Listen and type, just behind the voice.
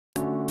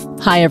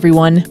Hi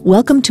everyone,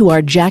 welcome to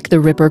our Jack the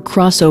Ripper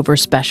crossover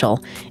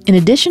special. In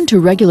addition to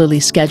regularly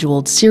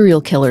scheduled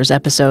serial killers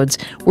episodes,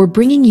 we're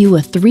bringing you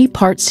a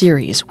 3-part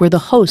series where the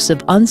hosts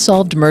of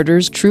Unsolved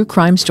Murders true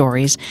crime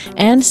stories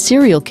and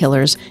serial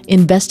killers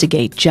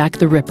investigate Jack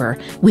the Ripper,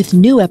 with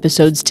new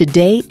episodes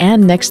today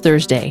and next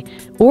Thursday.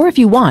 Or if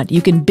you want,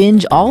 you can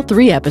binge all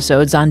 3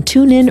 episodes on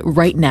TuneIn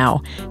right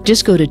now.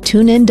 Just go to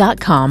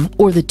tunein.com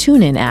or the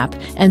TuneIn app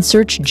and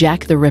search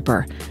Jack the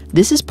Ripper.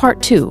 This is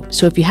part 2,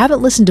 so if you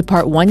haven't listened to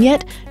part 1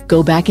 yet,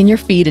 go back in your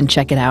feed and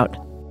check it out.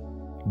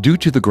 Due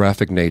to the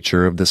graphic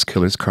nature of this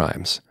killer's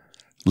crimes,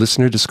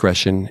 listener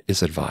discretion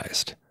is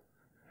advised.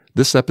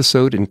 This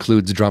episode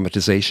includes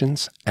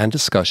dramatizations and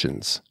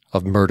discussions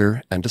of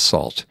murder and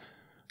assault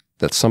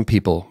that some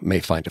people may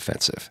find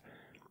offensive.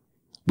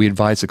 We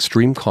advise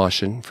extreme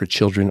caution for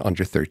children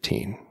under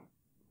 13.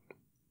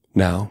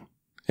 Now,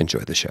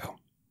 enjoy the show.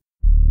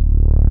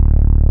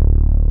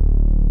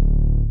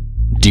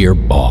 Dear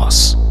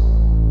boss,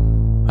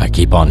 I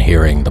keep on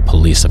hearing the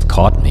police have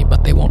caught me,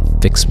 but they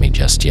won't fix me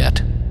just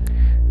yet.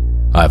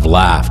 I've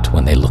laughed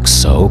when they look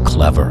so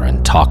clever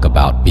and talk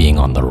about being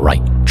on the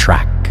right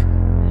track.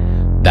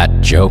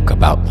 That joke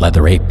about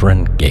Leather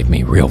Apron gave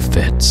me real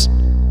fits.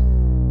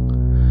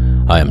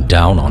 I am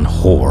down on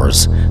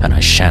whores, and I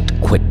shan't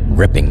quit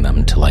ripping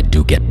them till I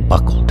do get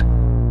buckled.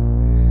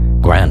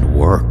 Grand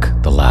work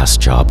the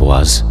last job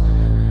was.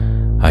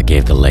 I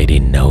gave the lady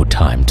no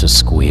time to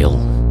squeal.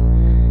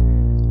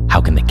 How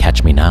can they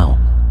catch me now?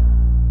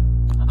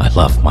 I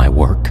love my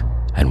work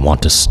and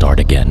want to start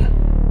again.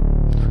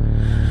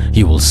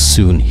 You will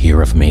soon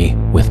hear of me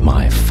with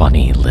my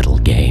funny little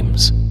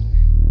games.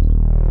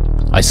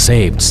 I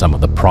saved some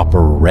of the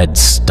proper red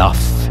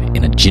stuff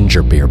in a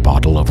ginger beer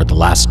bottle over the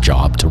last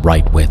job to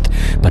write with,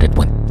 but it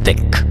went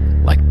thick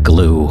like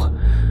glue,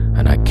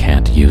 and I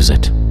can't use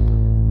it.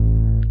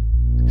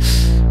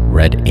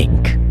 Red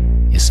ink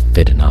is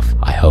fit enough,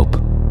 I hope.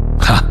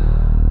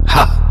 Ha!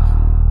 Ha!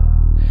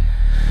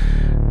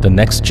 The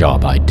next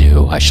job I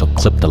do, I shall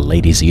clip the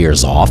lady's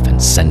ears off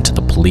and send to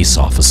the police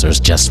officers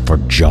just for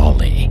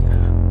jolly.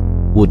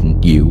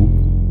 Wouldn't you?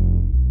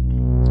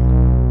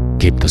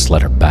 Keep this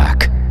letter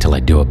back till I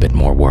do a bit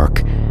more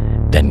work,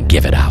 then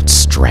give it out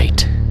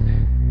straight.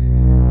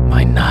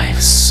 My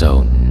knife's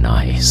so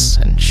nice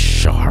and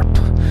sharp.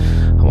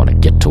 I want to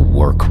get to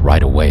work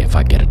right away if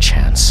I get a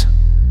chance.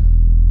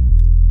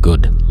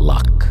 Good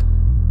luck.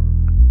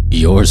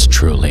 Yours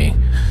truly,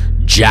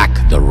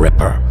 Jack the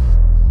Ripper.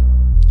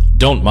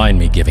 Don't mind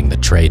me giving the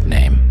trade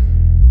name.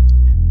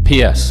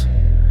 P.S.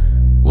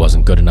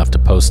 Wasn't good enough to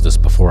post this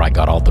before I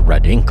got all the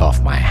red ink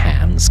off my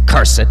hands.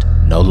 Curse it,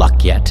 no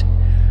luck yet.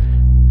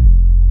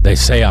 They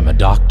say I'm a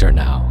doctor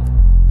now.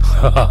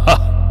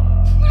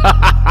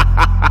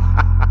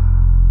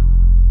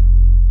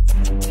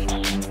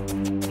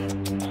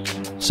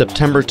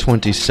 September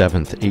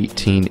 27th,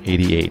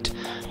 1888.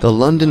 The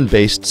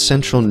London-based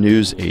Central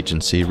News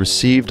Agency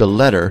received a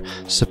letter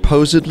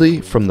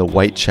supposedly from the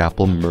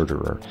Whitechapel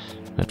murderer.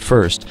 At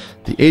first,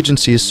 the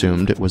agency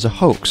assumed it was a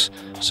hoax,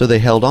 so they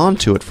held on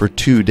to it for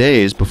 2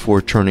 days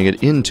before turning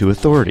it in to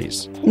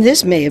authorities.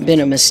 This may have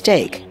been a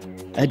mistake.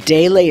 A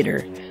day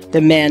later,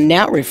 the man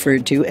now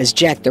referred to as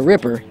Jack the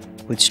Ripper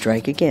would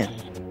strike again.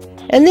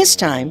 And this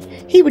time,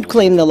 he would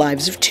claim the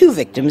lives of 2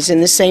 victims in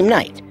the same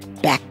night,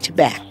 back to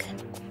back.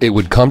 It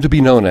would come to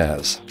be known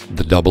as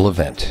the double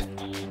event.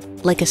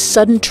 Like a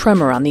sudden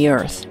tremor on the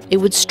earth, it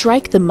would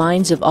strike the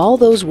minds of all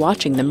those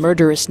watching the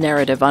murderous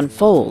narrative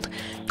unfold,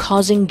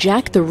 causing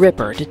Jack the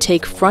Ripper to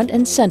take front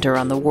and center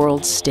on the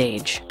world's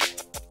stage.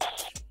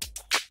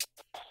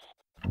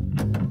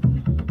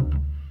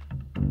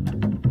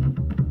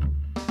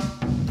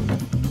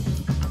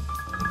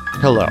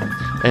 Hello,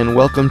 and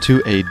welcome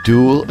to a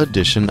dual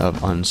edition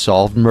of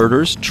Unsolved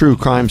Murders, True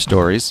Crime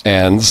Stories,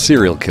 And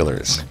serial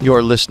killers.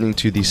 You're listening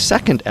to the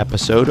second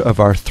episode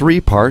of our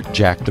 3-part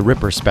Jack the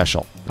Ripper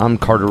special. I'm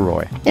Carter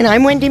Roy. And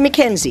I'm Wendy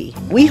McKenzie.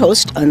 We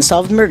host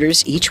Unsolved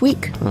Murders each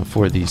week.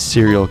 For the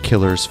serial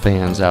killers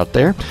fans out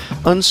there,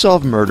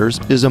 Unsolved Murders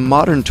is a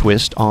modern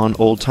twist on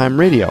old-time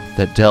radio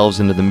that delves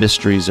into the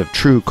mysteries of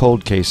true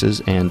cold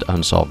cases and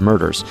unsolved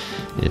murders.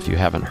 If you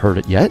haven't heard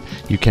it yet,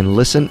 you can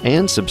listen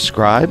and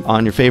subscribe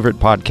on your favorite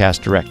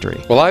podcast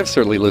directory. Well, I've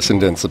certainly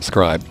listened and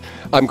subscribed.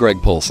 I'm Greg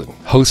Polson,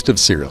 host of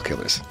Serial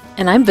Killers.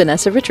 And I'm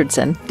Vanessa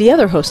Richardson, the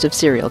other host of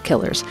Serial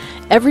Killers.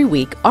 Every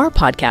week, our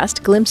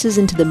podcast glimpses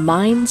into the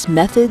minds,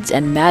 methods,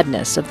 and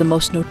madness of the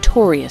most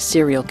notorious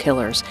serial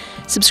killers.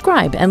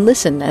 Subscribe and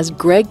listen as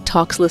Greg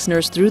talks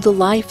listeners through the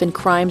life and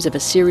crimes of a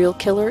serial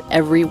killer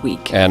every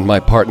week. And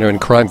my partner in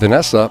crime,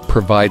 Vanessa,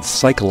 provides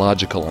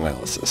psychological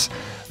analysis.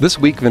 This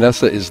week,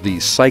 Vanessa is the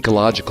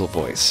psychological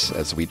voice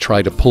as we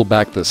try to pull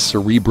back the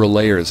cerebral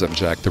layers of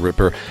Jack the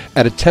Ripper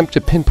and attempt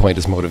to pinpoint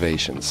his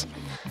motivations.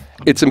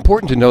 It's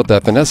important to note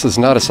that Vanessa is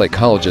not a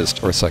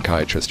psychologist or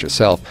psychiatrist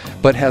herself,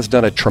 but has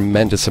done a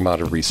tremendous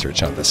amount of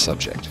research on this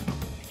subject.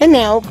 And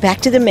now,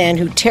 back to the man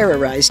who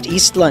terrorized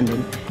East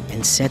London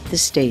and set the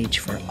stage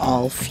for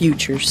all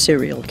future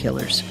serial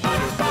killers.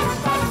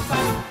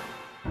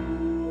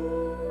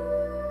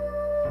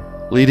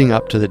 Leading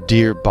up to the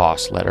Dear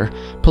Boss letter,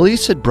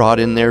 police had brought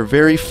in their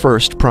very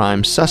first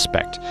prime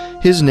suspect.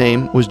 His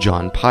name was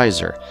John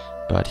Pizer,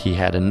 but he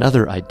had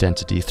another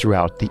identity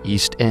throughout the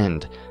East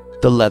End,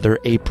 the Leather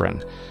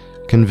Apron.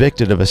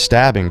 Convicted of a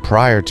stabbing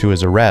prior to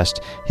his arrest,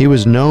 he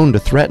was known to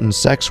threaten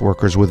sex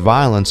workers with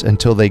violence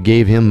until they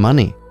gave him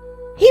money.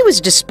 He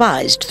was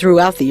despised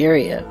throughout the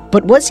area,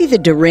 but was he the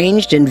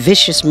deranged and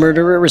vicious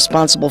murderer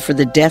responsible for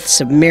the deaths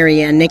of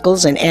Mary Ann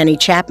Nichols and Annie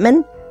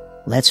Chapman?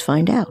 Let's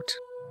find out.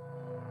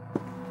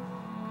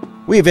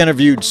 We've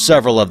interviewed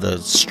several of the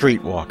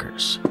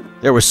streetwalkers.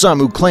 There were some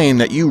who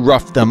claimed that you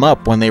roughed them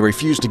up when they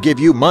refused to give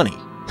you money.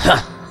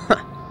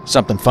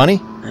 Something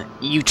funny?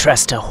 You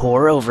trust a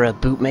whore over a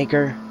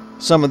bootmaker?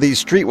 Some of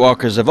these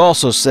streetwalkers have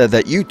also said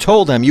that you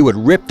told them you would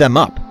rip them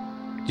up.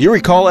 Do you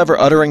recall ever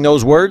uttering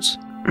those words?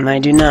 I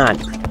do not.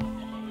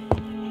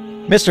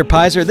 Mr.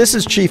 Pizer, this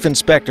is Chief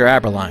Inspector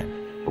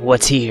Aberline.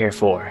 What's he here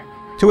for?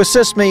 To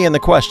assist me in the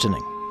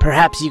questioning.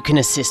 Perhaps you can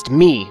assist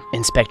me,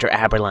 Inspector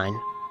Aberline.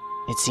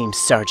 It seems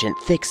Sergeant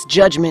Thick's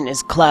judgment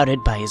is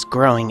clouded by his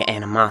growing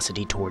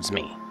animosity towards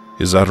me.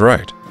 Is that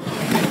right?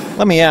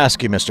 Let me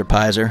ask you, Mr.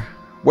 Pizer,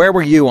 where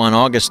were you on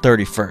August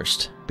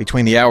 31st,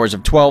 between the hours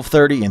of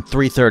 12:30 and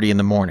 3:30 in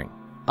the morning?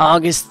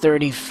 August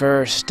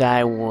 31st,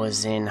 I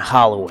was in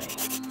Holloway.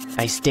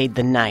 I stayed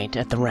the night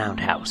at the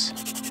Roundhouse.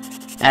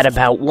 At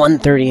about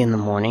 1:30 in the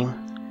morning,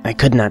 I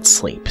could not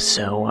sleep,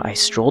 so I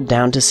strolled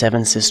down to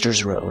Seven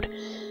Sisters Road,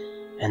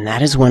 and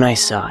that is when I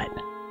saw it.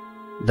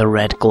 The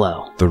red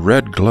glow. The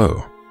red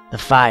glow? The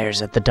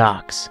fires at the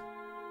docks.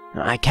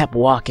 I kept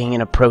walking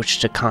and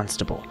approached a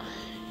constable.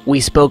 We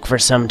spoke for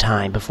some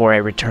time before I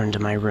returned to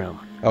my room.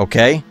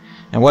 Okay,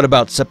 and what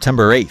about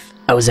September 8th?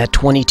 I was at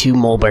 22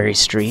 Mulberry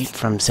Street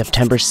from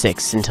September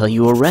 6th until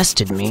you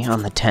arrested me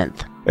on the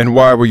 10th. And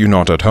why were you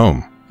not at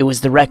home? It was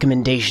the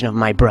recommendation of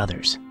my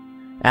brothers.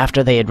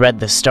 After they had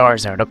read the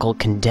Star's article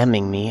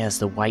condemning me as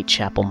the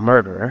Whitechapel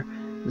murderer,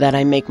 that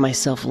I make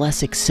myself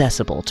less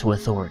accessible to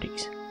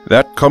authorities.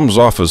 That comes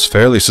off as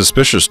fairly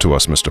suspicious to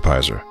us, Mr.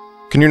 Pizer.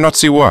 Can you not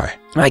see why?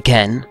 I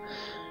can,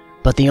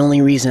 but the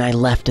only reason I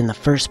left in the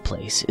first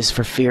place is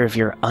for fear of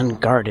your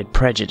unguarded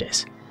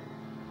prejudice.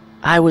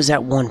 I was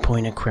at one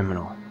point a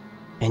criminal,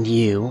 and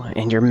you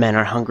and your men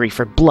are hungry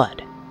for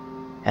blood.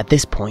 At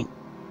this point,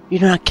 you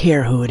do not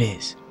care who it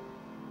is.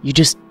 You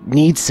just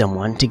need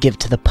someone to give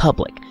to the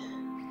public,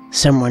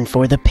 someone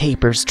for the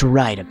papers to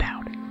write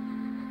about.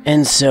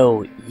 And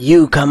so,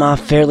 you come off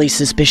fairly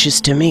suspicious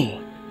to me.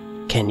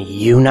 Can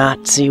you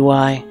not see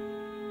why?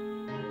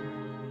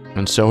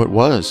 And so it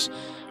was.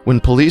 When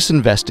police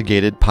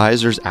investigated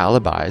Pizer's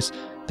alibis,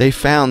 they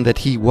found that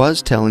he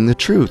was telling the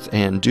truth,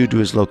 and due to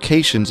his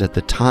locations at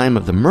the time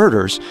of the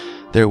murders,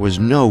 there was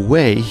no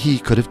way he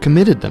could have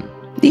committed them.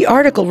 The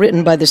article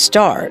written by the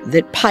Star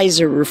that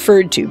Pizer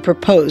referred to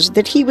proposed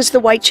that he was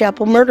the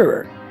Whitechapel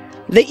murderer.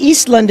 The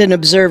East London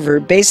Observer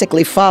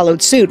basically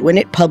followed suit when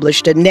it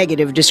published a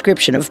negative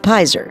description of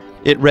Pizer.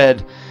 It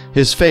read,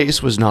 "His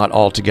face was not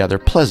altogether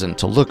pleasant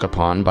to look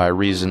upon by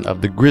reason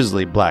of the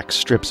grisly black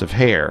strips of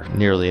hair,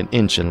 nearly an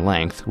inch in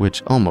length,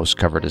 which almost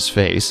covered his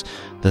face.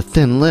 The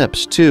thin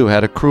lips, too,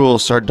 had a cruel,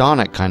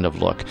 sardonic kind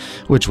of look,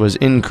 which was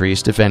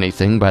increased, if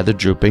anything, by the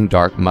drooping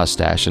dark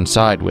mustache and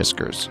side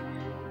whiskers."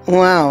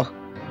 Wow,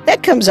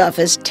 that comes off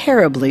as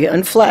terribly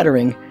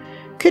unflattering.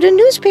 Could a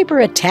newspaper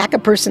attack a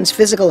person's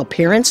physical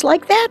appearance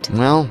like that?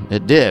 Well,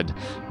 it did,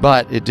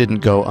 but it didn't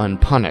go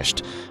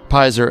unpunished.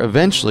 Pizer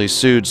eventually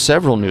sued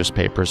several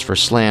newspapers for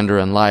slander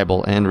and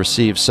libel and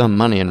received some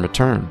money in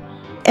return.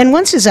 And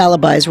once his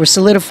alibis were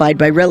solidified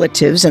by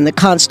relatives and the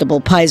constable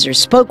Pizer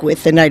spoke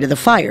with the night of the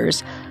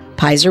fires,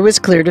 Pizer was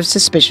cleared of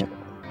suspicion.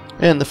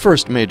 And the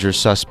first major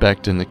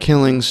suspect in the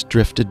killings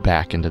drifted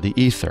back into the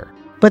ether.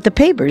 But the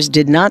papers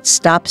did not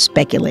stop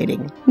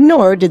speculating,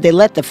 nor did they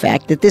let the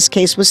fact that this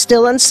case was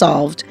still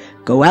unsolved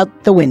go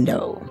out the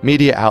window.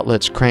 Media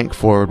outlets cranked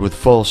forward with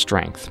full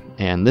strength,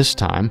 and this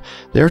time,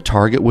 their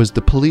target was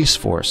the police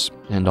force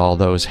and all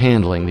those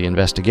handling the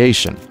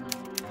investigation.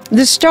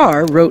 The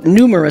Star wrote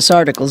numerous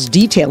articles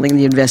detailing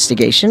the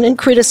investigation and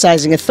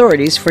criticizing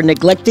authorities for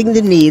neglecting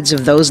the needs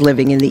of those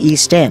living in the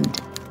East End.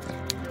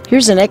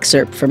 Here's an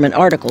excerpt from an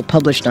article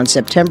published on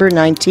September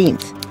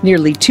 19th,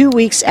 nearly 2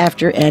 weeks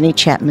after Annie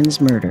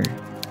Chapman's murder.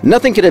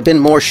 Nothing could have been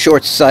more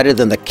short-sighted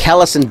than the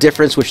callous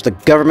indifference which the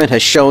government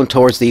has shown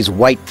towards these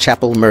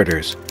Whitechapel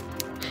murders.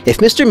 If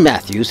Mr.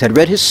 Matthews had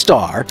read his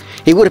Star,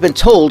 he would have been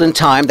told in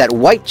time that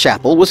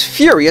Whitechapel was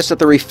furious at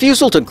the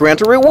refusal to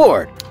grant a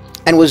reward,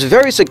 and was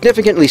very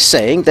significantly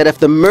saying that if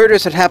the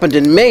murders had happened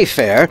in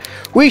Mayfair,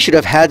 we should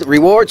have had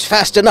rewards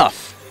fast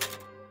enough.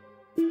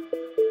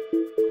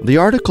 The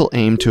article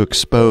aimed to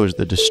expose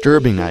the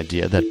disturbing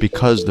idea that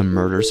because the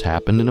murders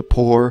happened in a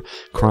poor,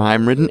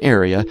 crime-ridden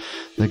area,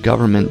 the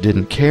government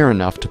didn't care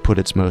enough to put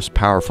its most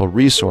powerful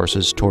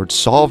resources towards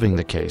solving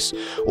the case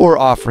or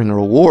offering a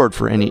reward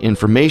for any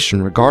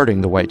information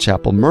regarding the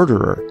Whitechapel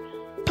murderer.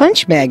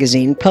 Punch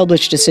magazine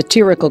published a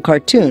satirical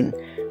cartoon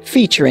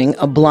featuring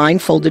a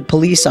blindfolded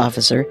police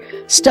officer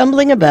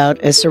stumbling about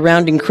as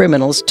surrounding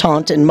criminals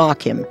taunt and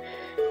mock him.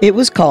 It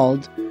was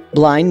called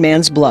Blind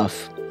Man's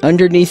Bluff.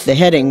 Underneath the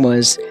heading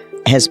was,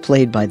 as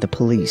played by the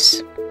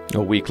police.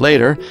 A week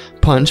later,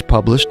 Punch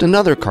published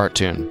another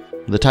cartoon.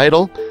 The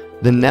title,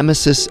 The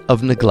Nemesis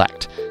of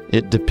Neglect.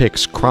 It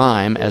depicts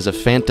crime as a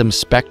phantom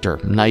specter,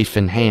 knife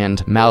in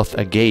hand, mouth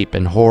agape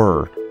in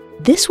horror.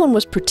 This one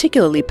was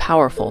particularly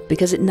powerful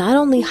because it not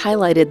only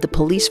highlighted the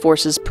police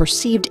force's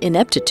perceived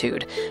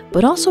ineptitude,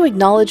 but also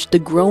acknowledged the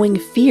growing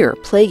fear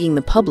plaguing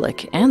the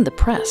public and the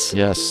press.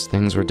 Yes,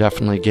 things were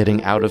definitely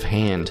getting out of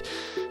hand.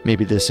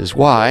 Maybe this is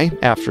why,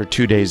 after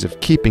 2 days of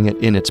keeping it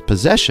in its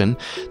possession,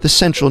 the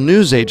Central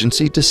News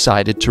Agency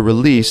decided to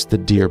release the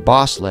Dear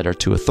Boss letter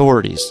to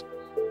authorities.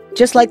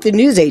 Just like the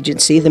news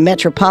agency, the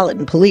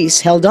Metropolitan Police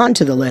held on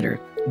to the letter,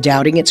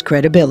 doubting its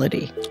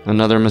credibility.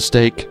 Another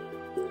mistake?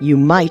 You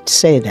might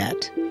say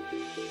that.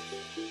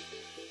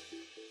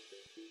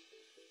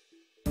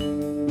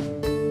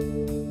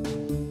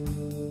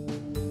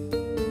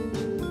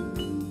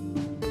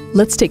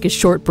 Let's take a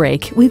short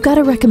break. We've got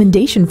a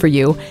recommendation for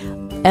you.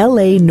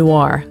 L.A.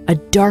 Noire, a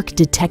dark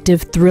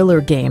detective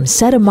thriller game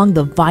set among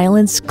the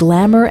violence,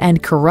 glamour,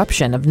 and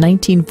corruption of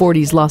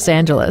 1940s Los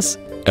Angeles.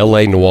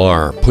 L.A.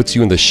 Noire puts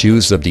you in the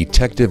shoes of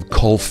Detective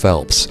Cole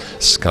Phelps,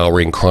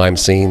 scouring crime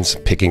scenes,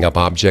 picking up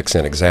objects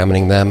and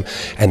examining them,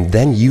 and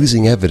then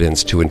using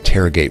evidence to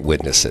interrogate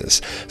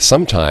witnesses,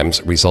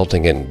 sometimes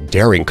resulting in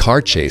daring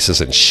car chases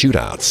and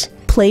shootouts.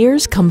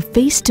 Players come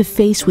face to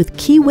face with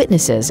key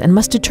witnesses and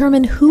must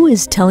determine who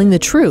is telling the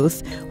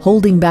truth,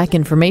 holding back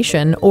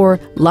information, or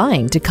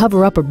lying to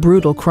cover up a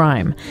brutal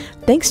crime.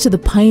 Thanks to the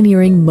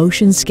pioneering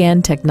motion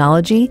scan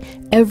technology,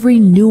 every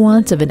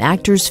nuance of an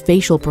actor's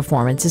facial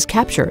performance is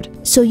captured.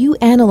 So you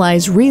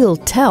analyze real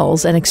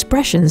tells and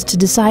expressions to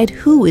decide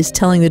who is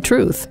telling the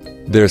truth.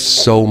 There's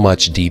so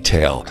much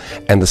detail,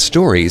 and the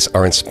stories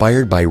are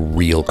inspired by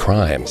real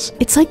crimes.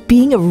 It's like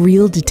being a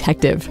real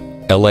detective.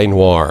 L.A.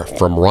 Noire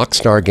from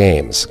Rockstar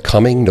Games,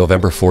 coming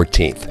November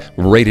 14th.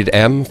 Rated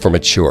M for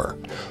mature.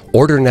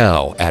 Order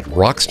now at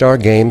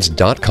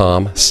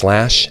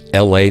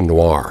rockstargames.com/LA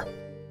Noire.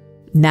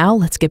 Now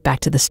let's get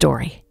back to the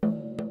story.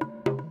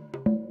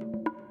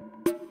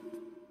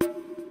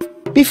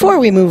 Before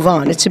we move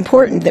on, it's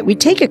important that we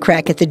take a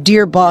crack at the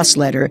Dear Boss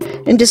letter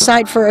and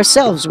decide for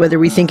ourselves whether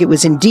we think it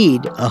was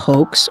indeed a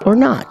hoax or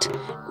not.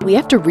 We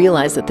have to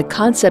realize that the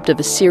concept of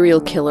a serial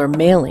killer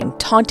mailing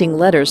taunting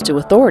letters to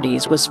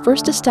authorities was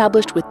first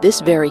established with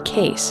this very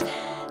case,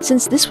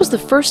 since this was the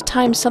first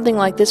time something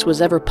like this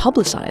was ever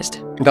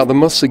publicized. Now, the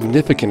most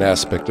significant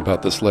aspect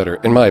about this letter,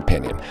 in my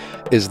opinion,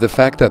 is the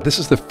fact that this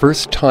is the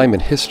first time in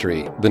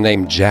history the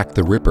name Jack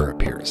the Ripper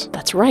appears.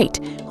 That's right.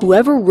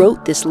 Whoever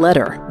wrote this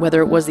letter,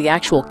 whether it was the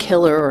actual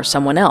killer or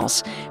someone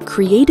else,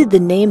 created the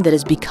name that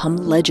has become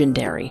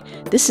legendary.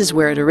 This is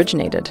where it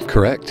originated.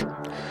 Correct.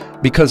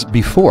 Because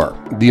before,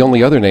 the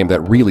only other name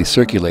that really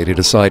circulated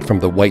aside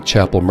from the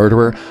Whitechapel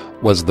murderer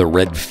was the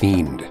Red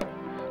Fiend.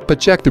 But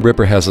Jack the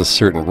Ripper has a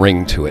certain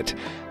ring to it.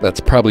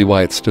 That's probably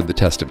why it stood the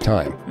test of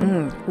time.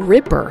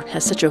 Ripper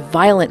has such a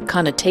violent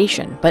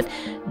connotation, but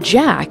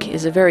Jack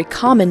is a very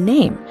common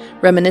name,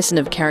 reminiscent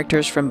of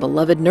characters from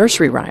beloved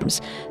nursery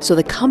rhymes, so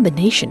the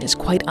combination is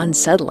quite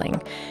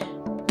unsettling.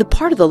 The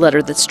part of the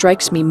letter that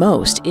strikes me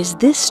most is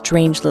this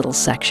strange little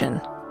section.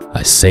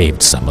 I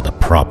saved some of the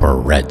proper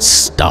red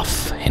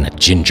stuff in a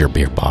ginger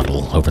beer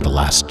bottle over the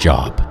last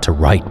job to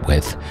write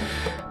with,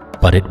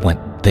 but it went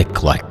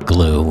thick like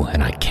glue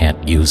and I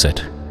can't use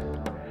it.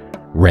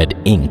 Red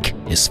ink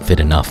is fit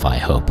enough, I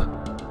hope.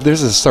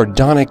 There's a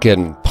sardonic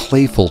and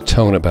playful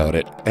tone about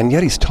it, and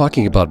yet he's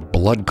talking about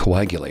blood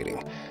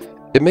coagulating.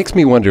 It makes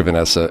me wonder,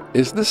 Vanessa,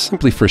 is this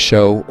simply for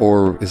show,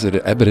 or is it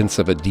evidence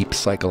of a deep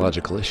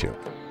psychological issue?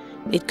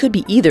 It could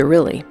be either,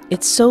 really.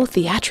 It's so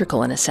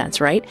theatrical in a sense,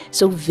 right?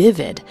 So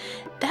vivid.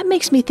 That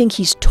makes me think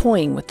he's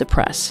toying with the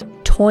press,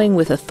 toying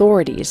with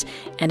authorities,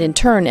 and in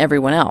turn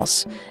everyone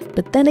else.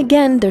 But then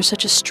again, there's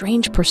such a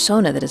strange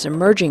persona that is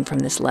emerging from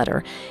this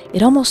letter.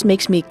 It almost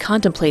makes me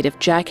contemplate if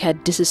Jack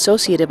had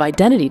dissociative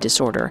identity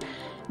disorder.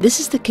 This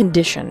is the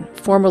condition,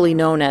 formerly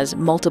known as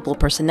multiple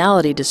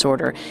personality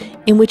disorder,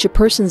 in which a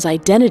person's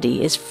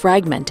identity is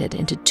fragmented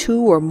into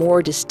two or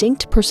more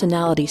distinct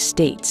personality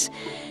states.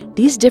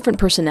 These different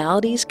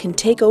personalities can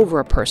take over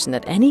a person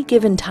at any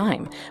given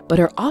time, but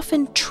are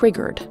often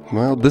triggered.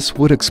 Well, this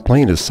would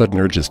explain his sudden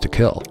urges to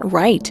kill.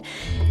 Right.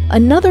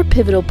 Another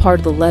pivotal part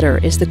of the letter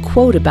is the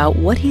quote about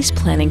what he's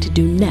planning to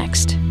do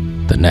next.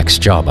 The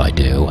next job I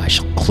do, I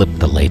shall clip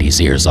the lady's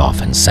ears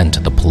off and send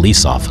to the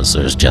police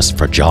officers just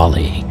for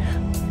jolly.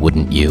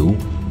 Wouldn't you?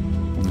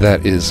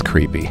 That is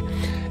creepy.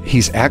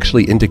 He's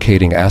actually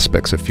indicating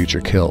aspects of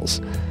future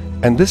kills.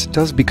 And this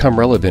does become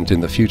relevant in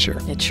the future.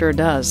 It sure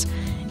does.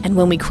 And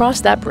when we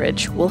cross that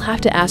bridge, we'll have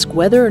to ask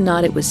whether or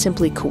not it was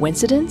simply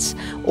coincidence,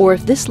 or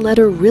if this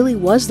letter really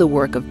was the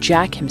work of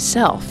Jack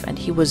himself, and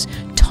he was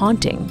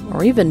taunting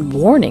or even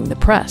warning the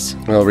press.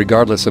 Well,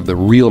 regardless of the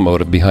real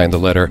motive behind the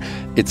letter,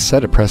 it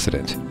set a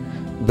precedent.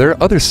 There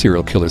are other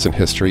serial killers in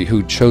history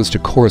who chose to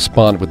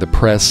correspond with the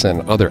press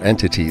and other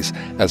entities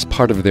as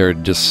part of their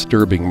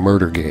disturbing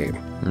murder game.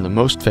 And the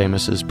most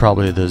famous is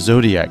probably the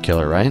Zodiac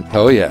Killer, right?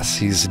 Oh yes,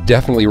 he's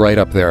definitely right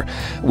up there.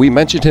 We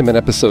mentioned him in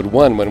episode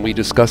 1 when we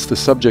discussed the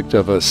subject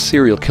of a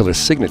serial killer's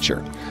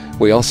signature.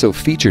 We also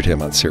featured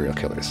him on serial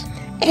killers.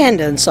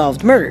 And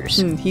unsolved murders.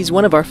 He's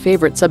one of our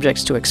favorite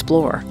subjects to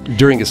explore.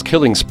 During his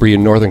killing spree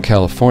in Northern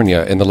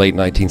California in the late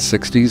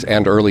 1960s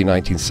and early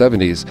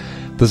 1970s,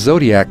 the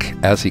Zodiac,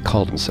 as he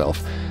called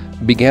himself,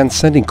 began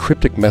sending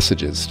cryptic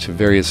messages to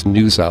various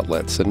news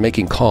outlets and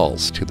making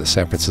calls to the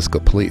San Francisco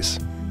police.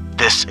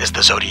 This is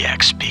the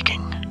Zodiac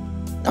speaking.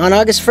 On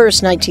August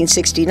 1st,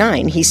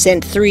 1969, he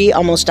sent 3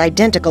 almost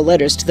identical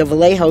letters to the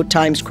Vallejo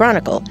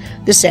Times-Chronicle,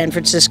 the San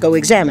Francisco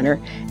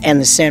Examiner, and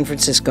the San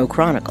Francisco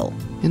Chronicle.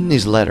 In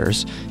these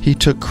letters, he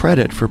took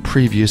credit for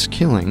previous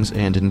killings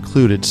and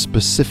included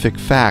specific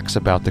facts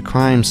about the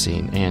crime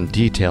scene and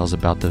details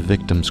about the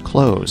victim's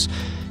clothes.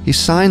 He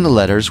signed the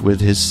letters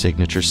with his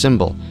signature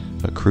symbol,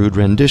 a crude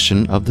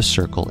rendition of the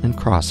circle and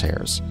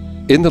crosshairs.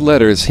 In the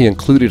letters, he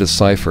included a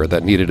cipher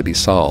that needed to be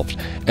solved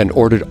and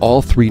ordered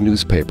all 3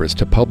 newspapers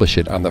to publish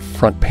it on the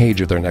front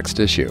page of their next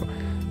issue.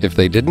 If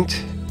they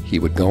didn't, he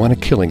would go on a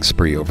killing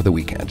spree over the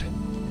weekend.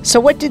 So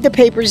what did the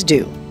papers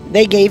do?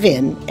 They gave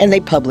in, and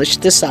they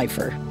published the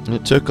cipher.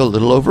 It took a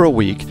little over a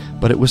week,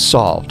 but it was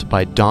solved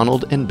by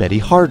Donald and Betty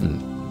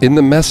Hardin. In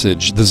the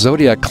message, the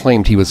Zodiac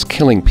claimed he was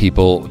killing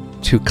people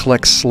to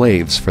collect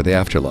slaves for the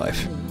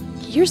afterlife.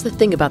 Here's the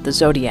thing about the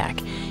Zodiac.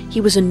 He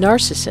was a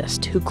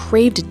narcissist who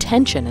craved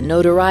attention and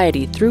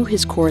notoriety through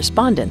his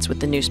correspondence with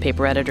the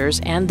newspaper editors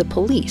and the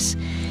police.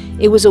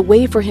 It was a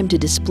way for him to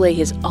display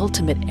his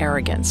ultimate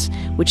arrogance,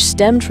 which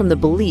stemmed from the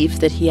belief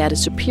that he had a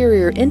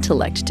superior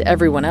intellect to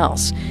everyone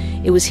else.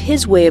 It was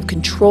his way of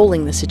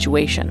controlling the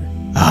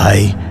situation.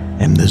 I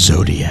am the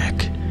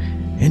Zodiac,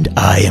 and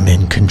I am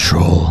in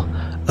control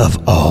of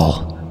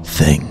all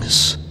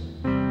things.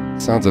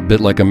 Sounds a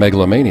bit like a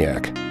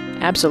megalomaniac.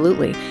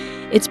 Absolutely.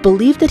 It's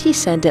believed that he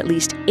sent at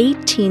least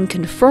 18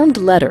 confirmed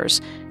letters.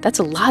 That's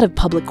a lot of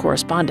public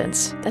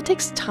correspondence. That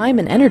takes time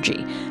and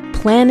energy.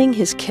 Planning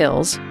his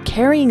kills,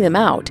 carrying them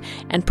out,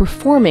 and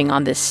performing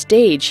on this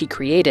stage he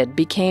created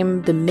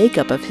became the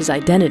makeup of his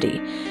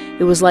identity.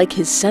 It was like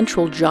his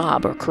central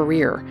job or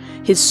career,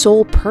 his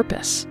sole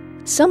purpose.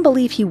 Some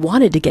believe he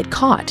wanted to get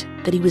caught,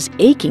 that he was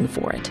aching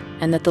for it,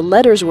 and that the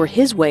letters were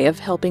his way of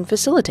helping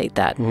facilitate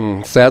that.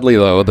 Sadly,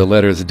 though, the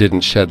letters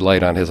didn't shed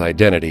light on his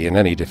identity in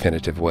any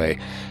definitive way,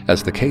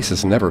 as the case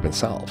has never been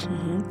solved.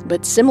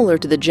 But similar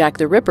to the Jack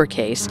the Ripper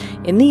case,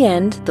 in the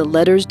end, the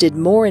letters did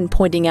more in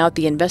pointing out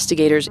the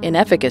investigators'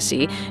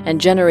 inefficacy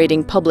and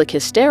generating public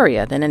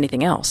hysteria than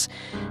anything else.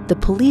 The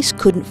police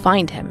couldn't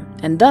find him,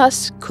 and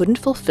thus couldn't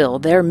fulfill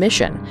their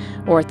mission,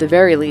 or at the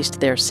very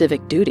least, their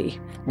civic duty.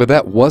 But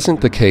that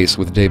wasn't the case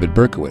with David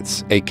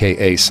Berkowitz,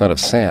 a.k.a. Son of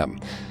Sam.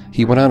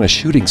 He went on a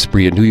shooting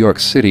spree in New York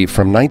City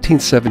from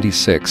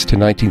 1976 to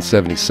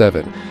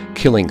 1977,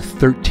 killing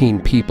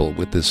 13 people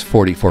with this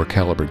 .44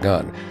 caliber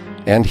gun.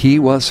 And he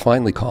was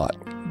finally caught.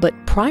 But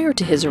prior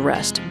to his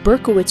arrest,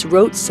 Berkowitz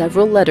wrote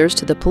several letters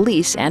to the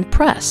police and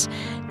press.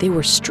 They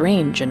were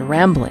strange and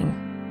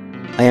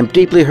rambling. I am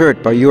deeply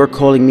hurt by your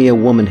calling me a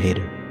woman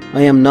hater.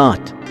 I am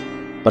not,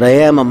 but I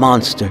am a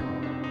monster.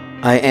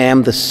 I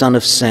am the son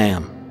of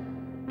Sam.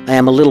 I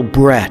am a little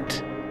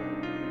brat.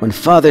 When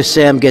Father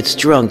Sam gets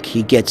drunk,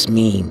 he gets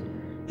mean.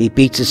 He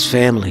beats his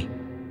family.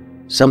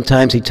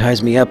 Sometimes he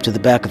ties me up to the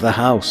back of the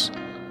house.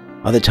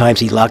 Other times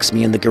he locks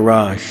me in the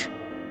garage.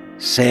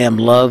 Sam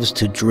loves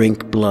to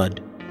drink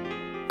blood.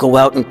 Go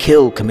out and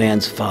kill,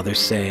 commands Father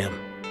Sam.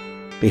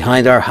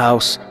 Behind our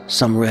house,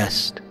 some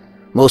rest.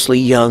 Mostly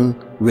young,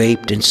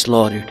 raped and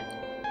slaughtered.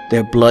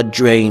 Their blood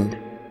drained.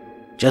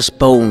 Just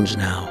bones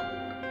now.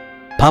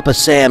 Papa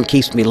Sam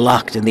keeps me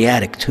locked in the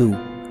attic, too.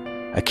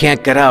 I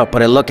can't get out,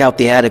 but I look out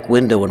the attic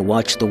window and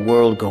watch the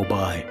world go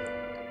by.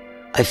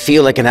 I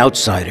feel like an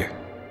outsider.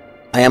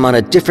 I am on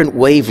a different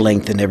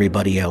wavelength than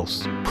everybody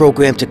else,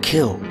 programmed to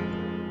kill.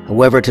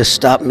 However, to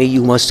stop me,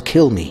 you must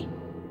kill me.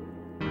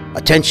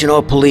 Attention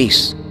all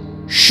police.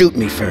 Shoot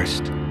me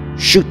first.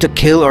 Shoot to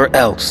kill or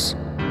else.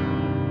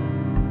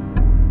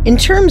 In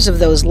terms of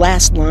those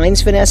last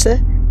lines, Vanessa,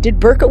 did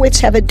Berkowitz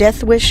have a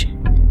death wish?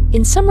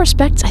 In some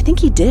respects, I think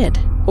he did.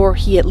 Or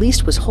he at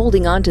least was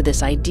holding on to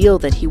this ideal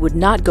that he would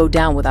not go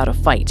down without a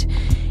fight.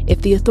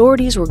 If the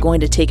authorities were going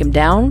to take him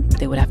down,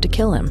 they would have to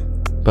kill him.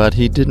 But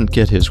he didn't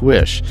get his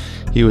wish.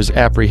 He was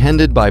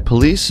apprehended by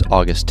police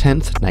August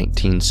 10th,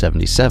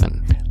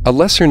 1977. A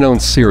lesser-known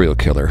serial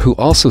killer who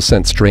also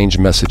sent strange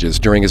messages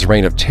during his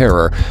reign of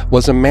terror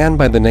was a man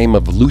by the name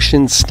of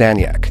Lucien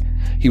Staniak.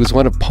 He was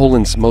one of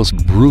Poland's most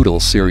brutal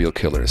serial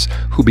killers,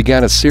 who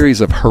began a series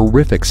of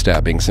horrific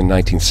stabbings in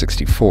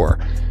 1964.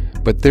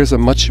 But there's a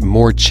much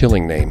more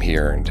chilling name he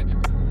earned: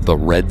 the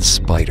Red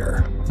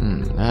Spider.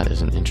 That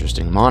is an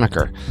interesting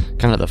moniker.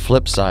 Kind of the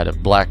flip side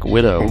of Black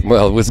Widow.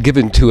 Well, it was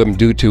given to him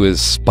due to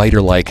his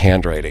spider-like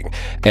handwriting,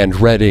 and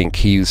red ink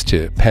he used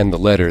to pen the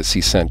letters he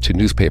sent to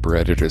newspaper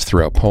editors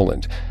throughout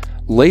Poland.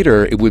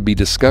 Later, it would be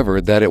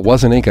discovered that it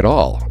wasn't ink at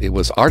all. It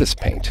was artist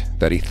paint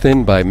that he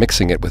thinned by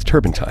mixing it with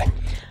turpentine.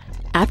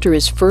 After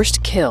his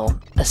first kill,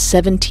 a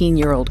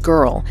 17-year-old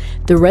girl,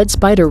 the Red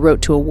Spider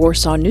wrote to a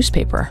Warsaw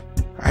newspaper.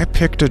 I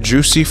picked a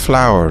juicy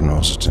flower,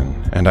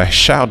 Noselton, and I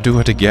shall do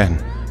it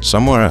again,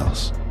 somewhere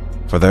else,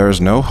 for there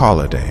is no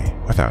holiday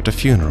without a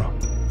funeral.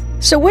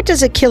 So what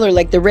does a killer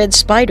like the Red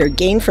Spider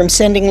gain from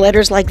sending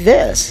letters like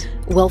this?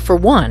 Well, for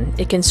one,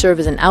 it can serve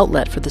as an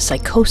outlet for the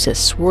psychosis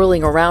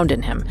swirling around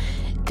in him.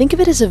 Think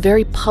of it as a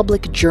very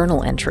public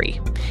journal entry.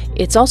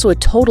 It's also a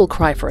total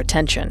cry for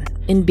attention.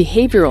 In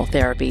behavioral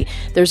therapy,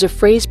 there's a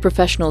phrase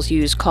professionals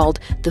use called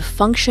the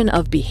function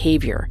of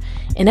behavior.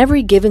 In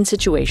every given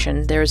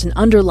situation, there is an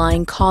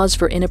underlying cause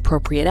for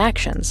inappropriate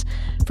actions.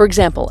 For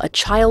example, a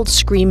child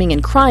screaming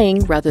and crying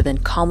rather than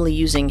calmly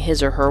using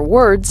his or her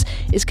words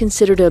is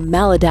considered a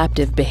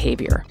maladaptive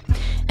behavior.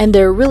 And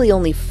there are really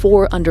only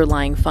 4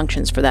 underlying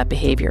functions for that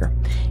behavior: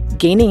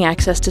 gaining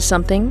access to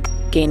something,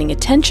 gaining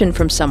attention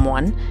from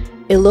someone,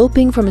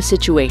 eloping from a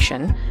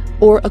situation,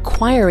 or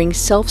acquiring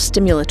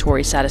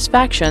self-stimulatory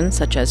satisfaction,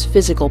 such as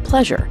physical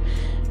pleasure.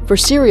 For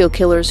serial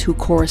killers who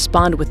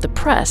correspond with the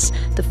press,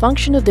 the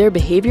function of their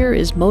behavior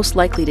is most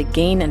likely to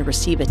gain and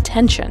receive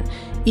attention,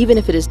 even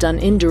if it is done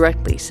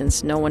indirectly,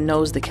 since no one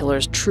knows the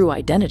killer's true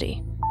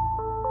identity.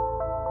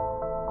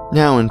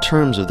 Now, in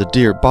terms of the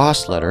Dear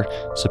Boss letter,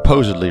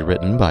 supposedly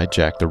written by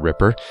Jack the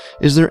Ripper,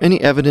 is there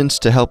any evidence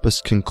to help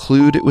us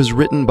conclude it was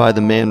written by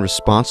the man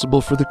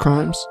responsible for the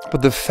crimes?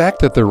 But the fact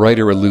that the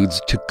writer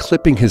alludes to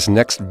clipping his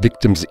next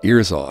victim's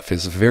ears off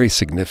is very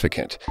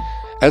significant.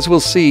 As we'll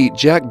see,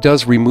 Jack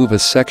does remove a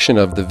section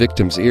of the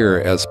victim's ear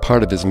as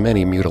part of his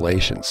many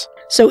mutilations.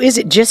 So is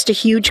it just a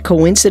huge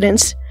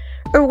coincidence?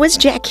 Or was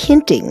Jack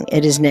hinting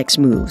at his next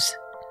moves?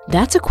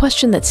 That's a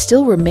question that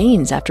still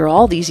remains after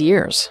all these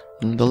years.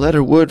 The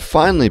letter would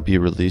finally be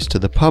released to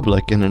the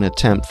public in an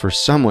attempt for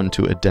someone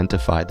to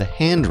identify the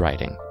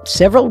handwriting.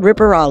 Several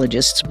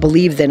ripperologists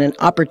believe that an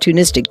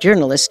opportunistic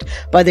journalist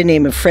by the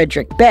name of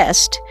Frederick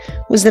Best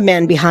was the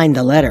man behind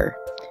the letter,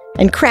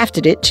 and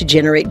crafted it to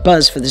generate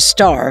buzz for the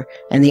Star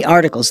and the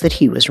articles that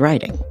he was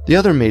writing. The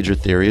other major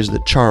theory is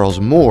that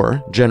Charles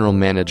Moore, general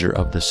manager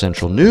of the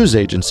Central News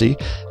Agency,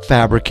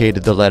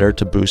 fabricated the letter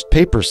to boost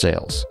paper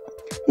sales.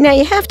 Now,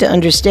 you have to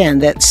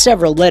understand that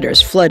several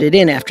letters flooded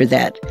in after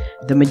that,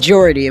 the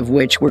majority of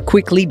which were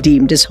quickly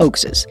deemed as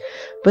hoaxes.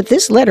 But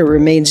this letter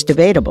remains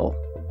debatable.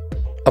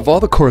 Of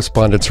all the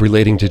correspondence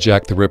relating to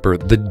Jack the Ripper,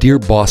 the Dear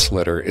Boss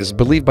letter is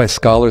believed by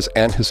scholars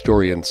and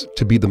historians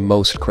to be the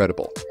most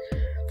credible.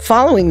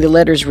 Following the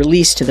letter's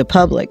release to the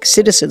public,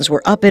 citizens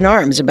were up in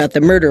arms about the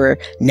murderer,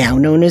 now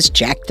known as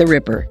Jack the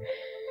Ripper.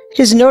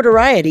 His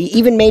notoriety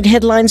even made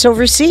headlines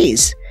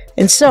overseas,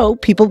 and so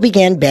people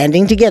began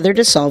banding together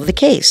to solve the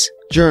case.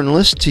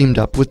 Journalists teamed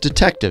up with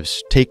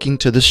detectives, taking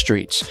to the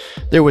streets.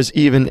 There was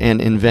even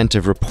an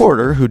inventive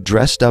reporter who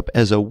dressed up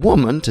as a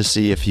woman to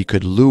see if he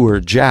could lure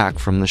Jack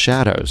from the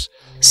shadows.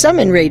 Some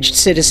enraged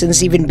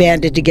citizens even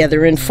banded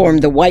together and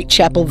formed the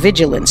Whitechapel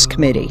Vigilance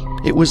Committee.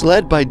 It was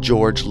led by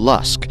George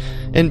Lusk,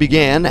 and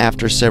began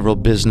after several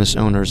business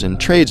owners and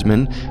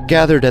tradesmen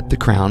gathered at the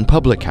Crown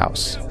Public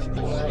House.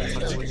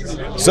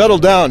 Settle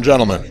down,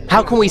 gentlemen.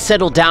 How can we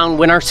settle down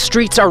when our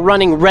streets are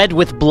running red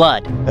with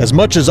blood? As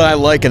much as I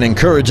like and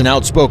encourage an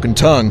outspoken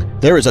tongue,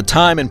 there is a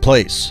time and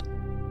place.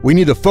 We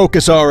need to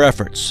focus our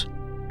efforts.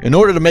 In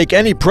order to make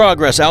any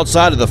progress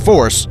outside of the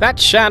force... That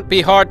shan't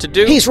be hard to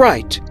do. He's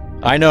right.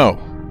 I know,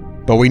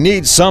 but we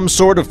need some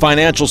sort of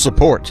financial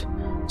support.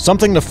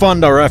 Something to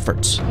fund our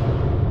efforts.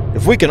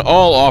 If we can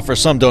all offer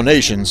some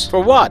donations...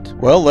 For what?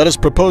 Well, let us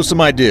propose some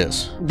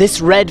ideas.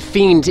 This red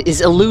fiend is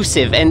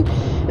elusive, and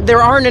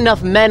there aren't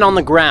enough men on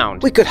the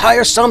ground. We could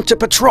hire some to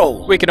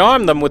patrol. We could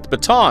arm them with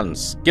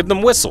batons, give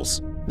them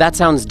whistles. That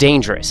sounds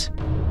dangerous.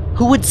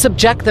 Who would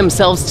subject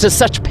themselves to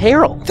such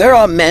peril? There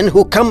are men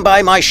who come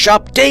by my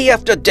shop day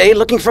after day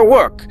looking for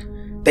work.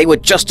 They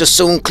would just as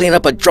soon clean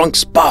up a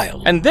drunk's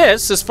bile. And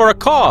this is for a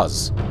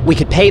cause. We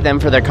could pay them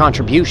for their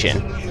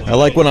contribution. I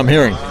like what I'm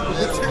hearing.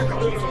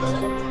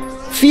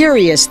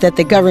 Furious that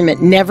the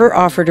government never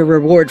offered a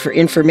reward for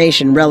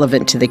information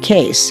relevant to the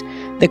case,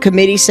 the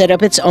committee set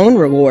up its own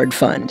reward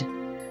fund.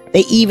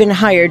 They even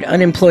hired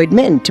unemployed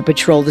men to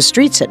patrol the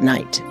streets at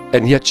night.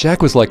 And yet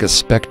Jack was like a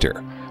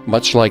specter,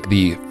 much like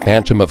the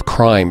Phantom of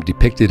Crime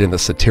depicted in the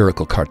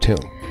satirical cartoon.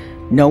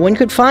 No one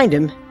could find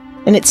him,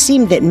 and it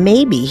seemed that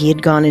maybe he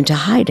had gone into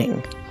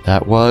hiding.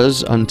 That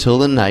was until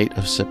the night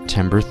of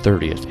September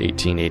 30th,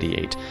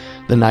 1888,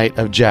 the night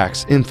of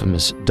Jack's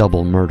infamous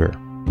double murder.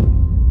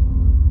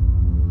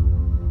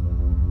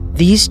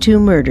 These 2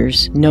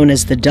 murders, known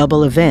as the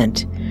double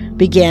event,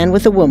 began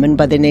with a woman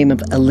by the name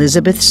of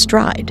Elizabeth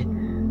Stride,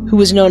 who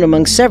was known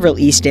among several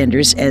East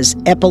Enders as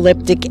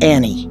Epileptic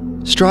Annie.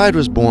 Stride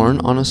was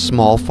born on a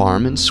small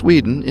farm in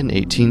Sweden in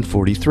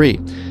 1843.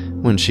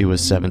 When she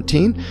was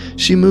 17,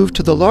 she moved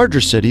to the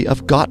larger city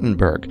of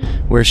Gothenburg,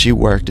 where she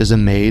worked as a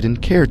maid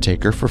and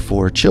caretaker for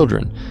 4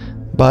 children.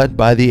 But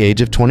by the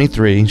age of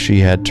 23, she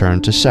had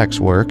turned to sex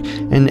work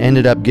and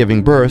ended up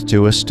giving birth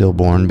to a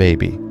stillborn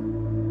baby.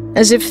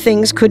 As if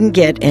things couldn't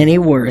get any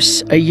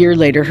worse, a year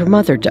later her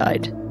mother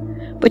died.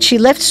 but she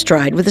left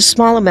Stride with a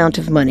small amount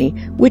of money,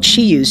 which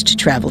she used to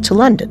travel to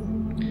London.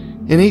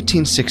 In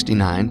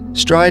 1869,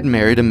 Stride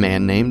married a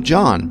man named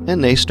John,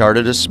 and they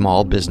started a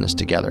small business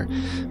together.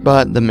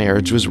 But the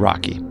marriage was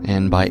rocky,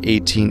 and by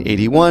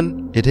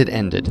 1881, it had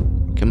ended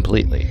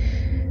completely.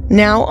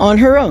 Now, on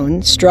her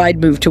own, Stride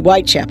moved to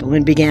Whitechapel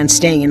and began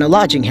staying in a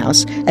lodging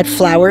house at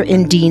Flower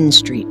and Dean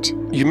Street.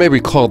 You may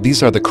recall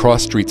these are the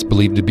cross streets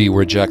believed to be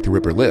where Jack the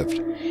Ripper lived.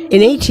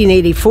 In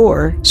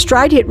 1884,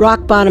 Stride hit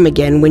rock bottom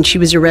again when she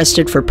was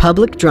arrested for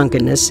public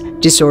drunkenness,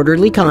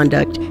 disorderly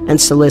conduct, and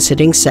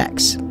soliciting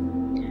sex.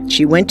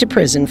 She went to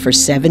prison for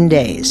 7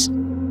 days.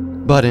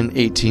 But in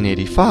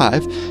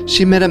 1885,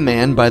 she met a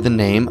man by the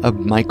name of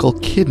Michael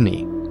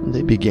Kidney.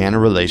 They began a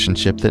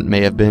relationship that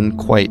may have been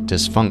quite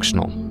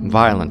dysfunctional,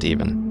 violent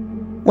even.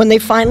 When they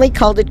finally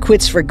called it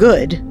quits for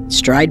good,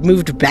 Stride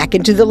moved back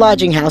into the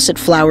lodging house at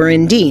Flower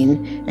and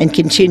Dean and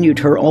continued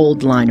her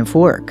old line of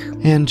work.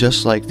 And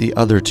just like the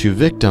other two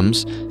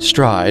victims,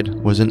 Stride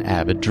was an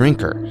avid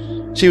drinker.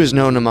 She was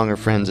known among her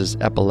friends as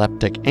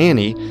Epileptic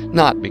Annie,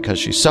 not because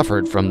she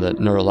suffered from the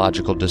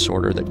neurological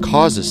disorder that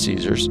causes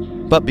seizures,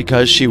 but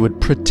because she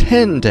would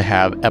pretend to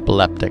have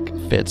epileptic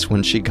fits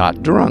when she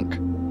got drunk.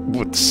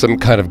 What, some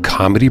kind of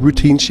comedy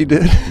routine she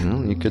did?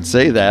 Well, you could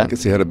say that. I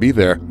guess you had to be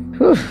there.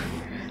 Whew.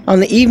 On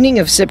the evening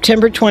of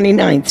September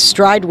 29th,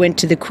 Stride went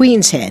to the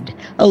Queen's Head,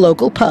 a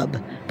local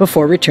pub,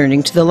 before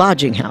returning to the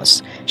lodging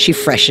house. She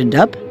freshened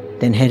up,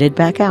 then headed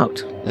back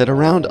out. At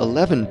around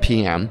 11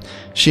 p.m.,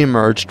 she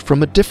emerged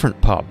from a different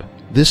pub.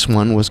 This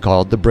one was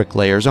called the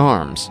Bricklayer's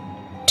Arms.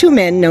 Two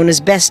men known as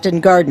Best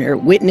and Gardner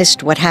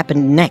witnessed what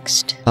happened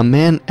next. A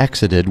man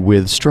exited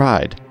with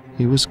Stride.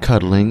 He was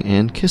cuddling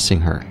and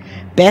kissing her.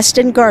 Best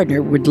and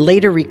Gardner would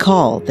later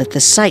recall that the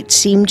sight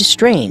seemed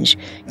strange,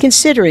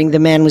 considering the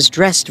man was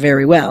dressed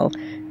very well,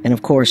 and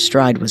of course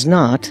Stride was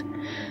not.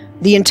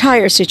 The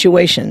entire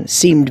situation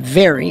seemed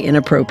very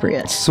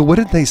inappropriate. So what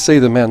did they say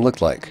the man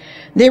looked like?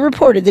 They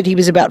reported that he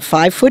was about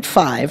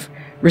 5'5",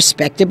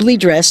 respectably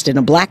dressed in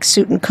a black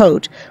suit and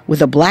coat,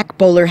 with a black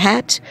bowler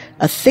hat,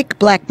 a thick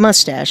black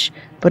mustache,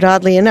 but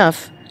oddly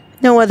enough,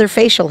 no other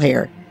facial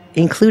hair,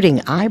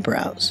 including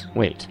eyebrows.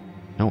 Wait,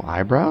 no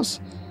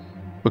eyebrows?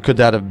 But could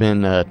that have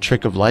been a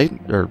trick of light,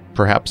 or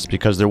perhaps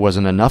because there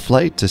wasn't enough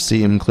light to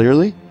see him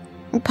clearly?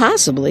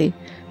 Possibly.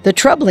 The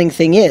troubling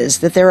thing is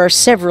that there are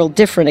several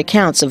different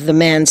accounts of the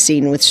man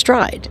seen with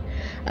Stride.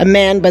 A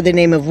man by the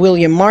name of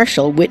William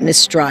Marshall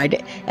witnessed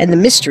Stride and the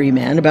mystery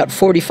man about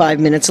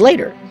 45 minutes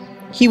later.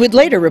 He would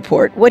later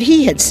report what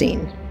he had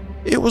seen.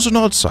 It was an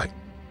odd sight.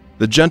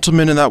 The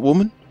gentleman and that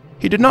woman,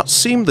 he did not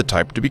seem the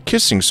type to be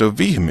kissing so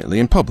vehemently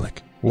in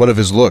public. What of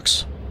his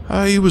looks?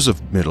 He was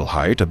of middle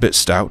height, a bit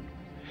stout.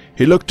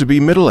 He looked to be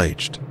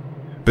middle-aged,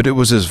 but it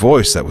was his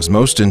voice that was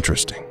most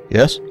interesting.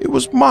 Yes? It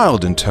was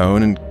mild in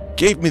tone and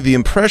gave me the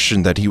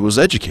impression that he was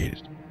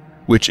educated,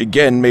 which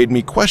again made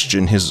me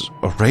question his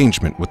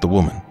arrangement with the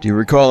woman. Do you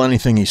recall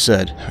anything he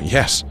said?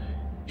 Yes.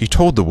 He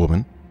told the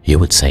woman, You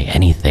would say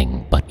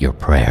anything but your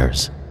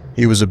prayers.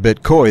 He was a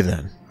bit coy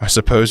then. I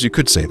suppose you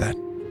could say that.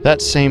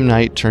 That same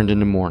night turned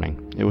into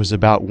morning. It was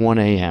about 1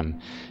 a.m.,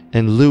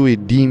 and Louis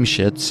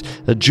Diemschitz,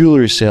 a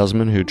jewelry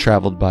salesman who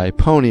traveled by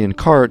pony and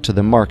cart to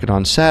the market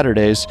on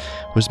Saturdays,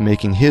 was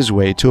making his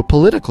way to a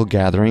political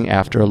gathering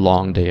after a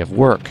long day of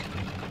work.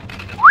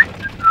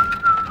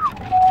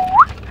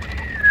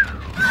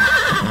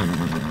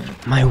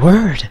 My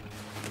word.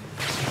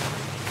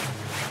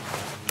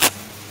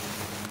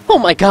 Oh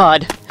my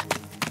God.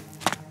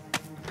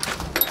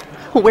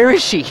 Where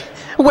is she?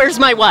 Where's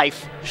my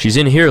wife? She's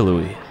in here,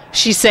 Louis.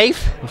 She's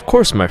safe? Of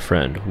course, my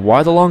friend.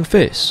 Why the long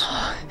face?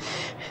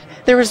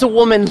 There is a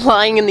woman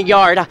lying in the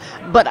yard,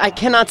 but I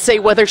cannot say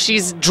whether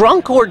she's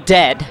drunk or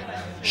dead.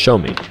 Show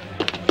me.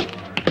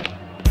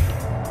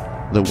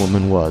 The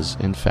woman was,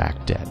 in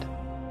fact, dead.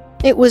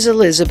 It was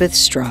Elizabeth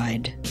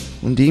Stride.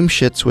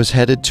 Diemschitz was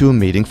headed to a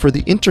meeting for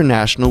the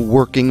International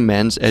Working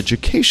Men's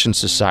Education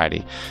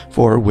Society,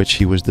 for which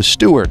he was the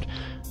steward.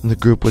 The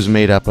group was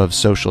made up of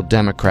social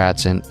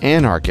democrats and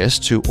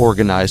anarchists who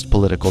organized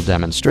political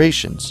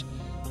demonstrations.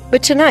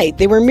 But tonight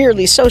they were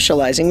merely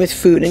socializing with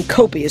food and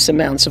copious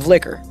amounts of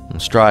liquor.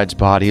 Stride's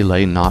body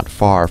lay not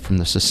far from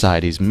the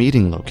society's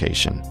meeting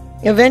location.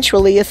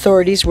 Eventually,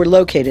 authorities were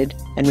located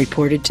and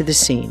reported to the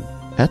scene.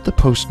 At the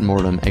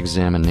post-mortem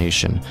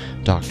examination,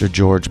 Dr.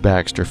 George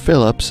Baxter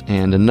Phillips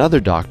and another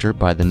doctor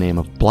by the name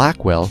of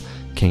Blackwell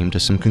came to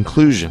some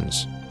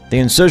conclusions. The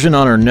incision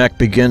on her neck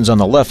begins on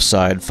the left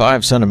side,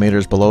 5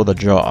 centimeters below the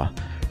jaw.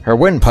 Her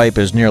windpipe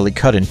is nearly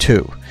cut in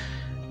 2.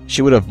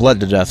 She would have bled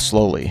to death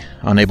slowly,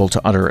 unable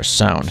to utter a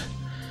sound.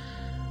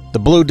 The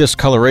blue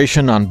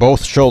discoloration on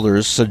both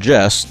shoulders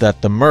suggests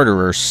that the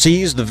murderer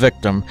seized the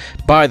victim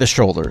by the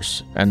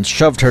shoulders and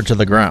shoved her to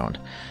the ground,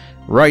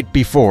 right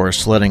before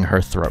slitting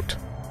her throat.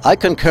 I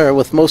concur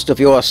with most of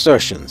your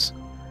assertions,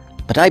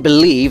 but I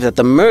believe that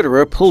the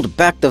murderer pulled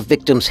back the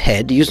victim's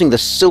head using the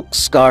silk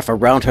scarf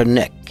around her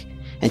neck,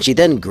 and she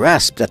then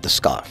grasped at the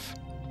scarf.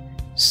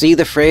 See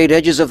the frayed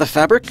edges of the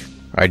fabric?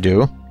 I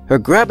do. Her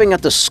grabbing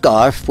at the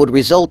scarf would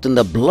result in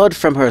the blood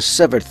from her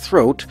severed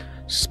throat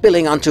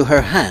spilling onto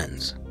her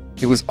hands.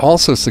 It was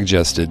also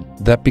suggested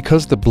that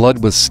because the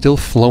blood was still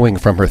flowing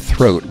from her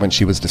throat when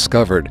she was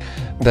discovered,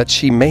 that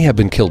she may have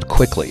been killed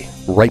quickly,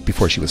 right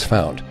before she was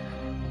found.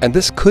 And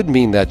this could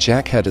mean that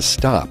Jack had to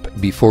stop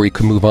before he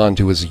could move on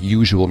to his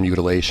usual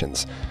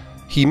mutilations.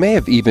 He may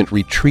have even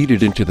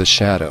retreated into the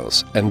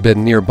shadows and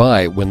been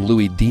nearby when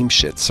Louis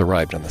Deemschitz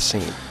arrived on the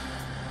scene.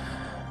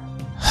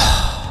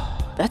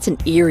 That's an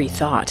eerie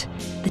thought,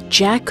 that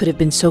Jack could have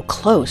been so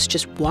close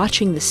just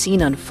watching the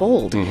scene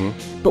unfold.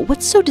 But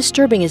what's so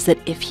disturbing is that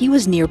if he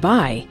was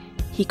nearby,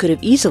 he could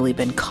have easily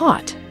been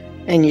caught.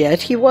 And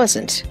yet he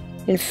wasn't.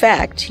 In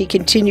fact, he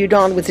continued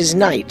on with his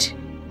night,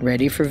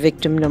 ready for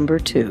victim number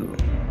 2.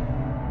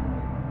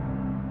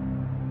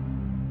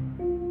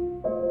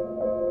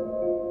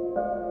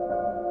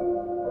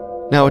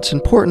 Now, it's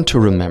important to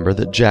remember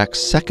that Jack's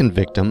second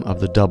victim of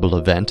the double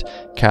event,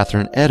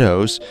 Catherine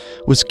Eddowes,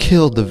 was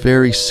killed the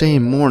very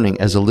same morning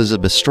as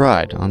Elizabeth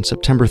Stride on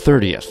September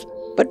 30th.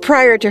 But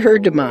prior to her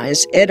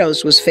demise,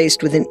 Eddowes was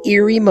faced with an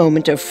eerie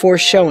moment of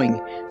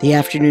foreshowing the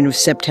afternoon of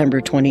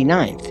September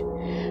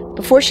 29th.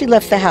 Before she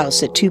left the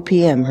house at 2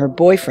 p.m., her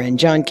boyfriend,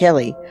 John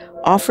Kelly,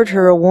 offered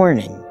her a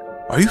warning.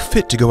 Are you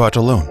fit to go out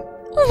alone?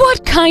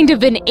 What kind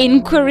of an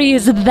inquiry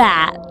is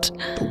that?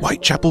 The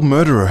Whitechapel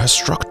murderer has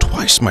struck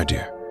twice, my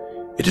dear.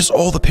 It is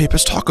all the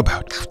papers talk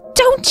about.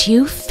 Don't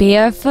you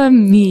fear for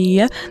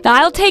me.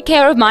 I'll take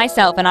care of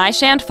myself and I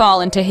shan't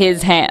fall into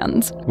his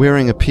hands.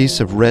 Wearing a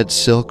piece of red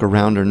silk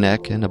around her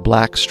neck and a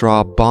black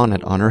straw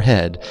bonnet on her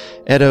head,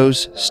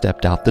 Eddowes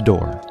stepped out the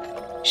door.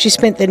 She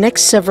spent the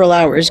next several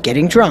hours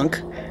getting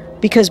drunk,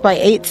 because by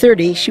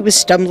 8:30 she was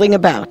stumbling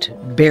about,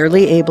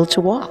 barely able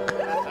to walk.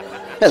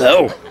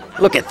 Hello,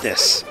 look at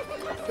this.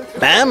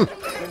 Ma'am?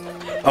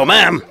 Oh,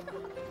 ma'am.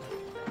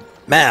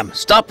 Ma'am,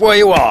 stop where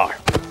you are.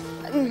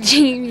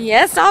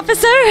 Yes,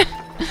 officer?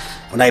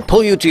 When I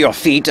pull you to your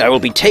feet, I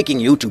will be taking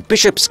you to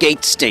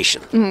Bishopsgate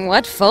Station.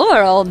 What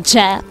for, old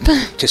chap?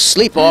 To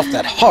sleep off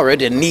that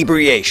horrid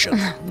inebriation.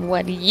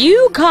 What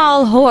you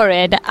call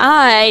horrid,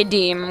 I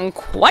deem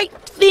quite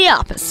the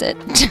opposite.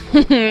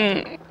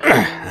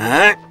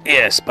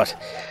 Yes, but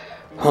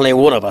only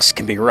one of us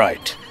can be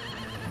right.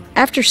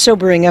 After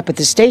sobering up at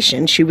the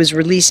station, she was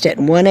released at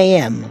 1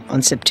 a.m.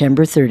 on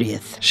September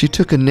 30th. She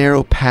took a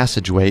narrow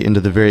passageway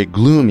into the very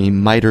gloomy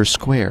Mitre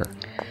Square.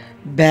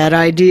 Bad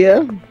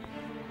idea?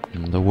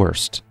 The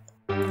worst.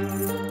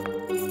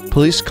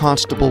 Police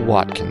Constable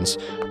Watkins,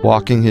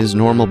 walking his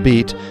normal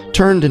beat,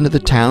 turned into the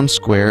town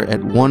square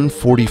at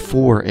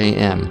 1:44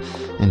 a.m.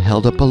 and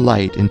held up a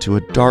light into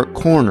a dark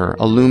corner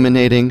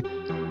illuminating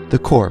the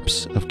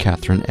corpse of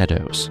Catherine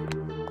Eddowes.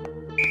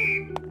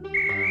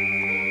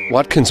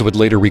 Watkins would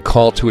later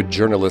recall to a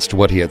journalist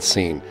what he had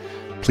seen.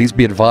 Please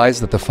be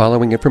advised that the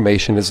following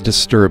information is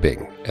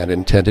disturbing and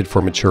intended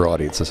for mature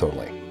audiences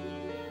only.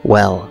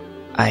 Well,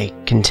 I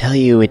can tell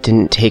you it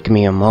didn't take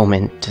me a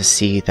moment to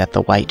see that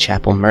the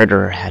Whitechapel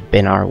murderer had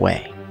been our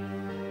way.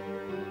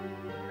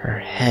 Her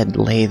head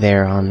lay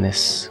there on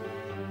this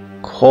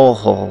coal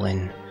hole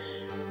and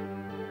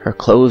her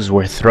clothes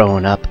were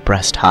thrown up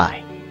breast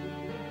high.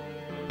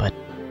 But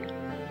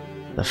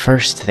the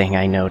first thing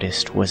I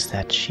noticed was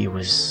that she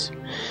was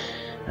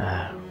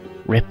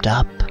ripped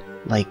up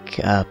like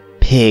a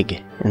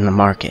pig in the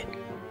market.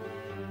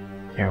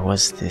 There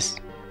was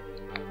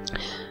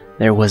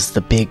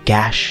the big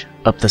gash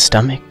up the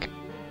stomach,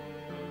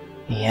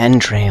 the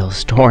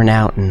entrails torn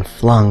out and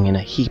flung in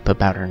a heap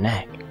about her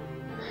neck.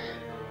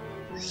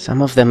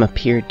 Some of them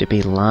appeared to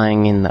be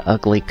lying in the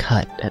ugly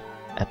cut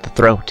at the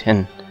throat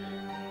and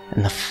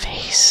the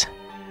face.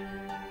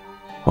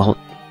 Well,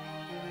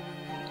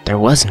 there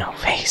was no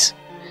face.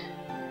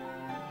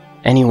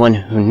 Anyone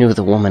who knew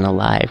the woman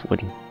alive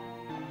would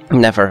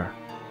never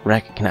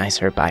recognize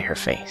her by her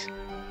face.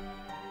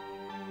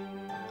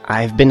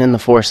 I've been in the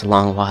force a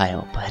long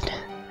while, but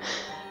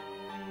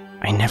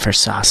I never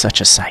saw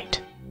such a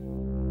sight.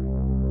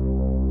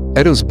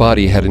 Eddowes'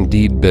 body had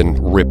indeed been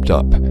ripped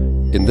up.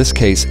 In this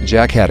case,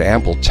 Jack had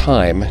ample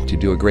time to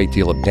do a great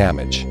deal of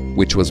damage,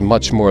 which was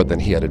much more than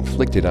he had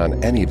inflicted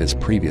on any of his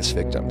previous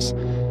victims.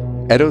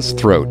 Eddowes'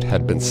 throat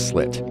had been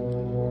slit.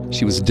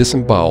 She was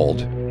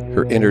disemboweled,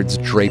 her innards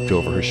draped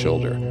over her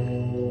shoulder.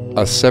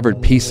 A severed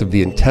piece of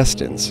the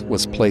intestines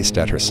was placed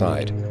at her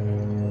side.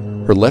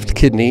 Her left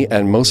kidney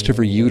and most of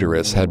her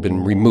uterus had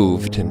been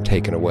removed and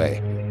taken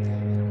away.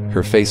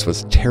 Her face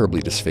was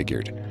terribly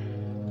disfigured.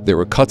 There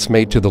were cuts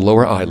made to the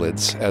lower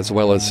eyelids, as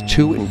well as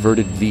 2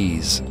 inverted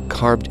V's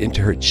carved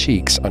into her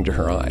cheeks under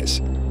her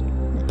eyes.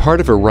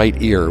 Part of her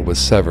right ear was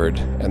severed,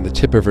 and the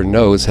tip of her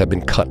nose had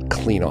been cut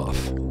clean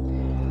off.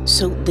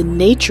 So the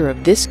nature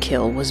of this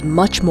kill was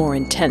much more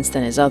intense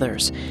than his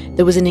others.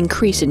 There was an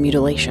increase in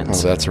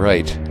mutilations. Oh, that's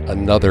right.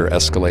 Another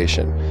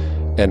escalation.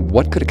 And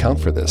what could account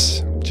for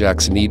this?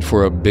 Jack's need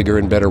for a bigger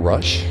and better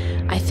rush?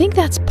 I think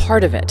that's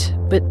part of it,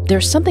 but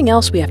there's something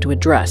else we have to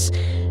address.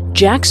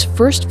 Jack's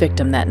first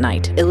victim that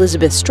night,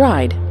 Elizabeth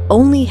Stride,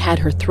 only had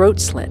her throat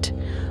slit,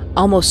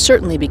 almost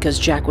certainly because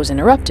Jack was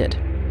interrupted.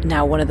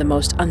 Now, one of the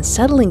most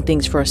unsettling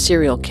things for a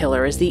serial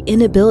killer is the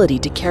inability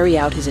to carry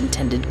out his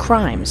intended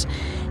crimes.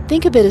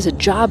 Think of it as a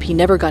job he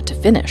never got to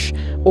finish,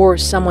 or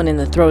someone in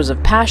the throes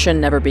of passion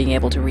never being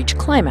able to reach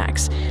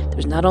climax.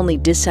 There's not only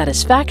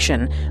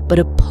dissatisfaction, but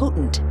a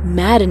potent,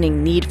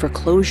 maddening need for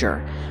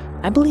closure.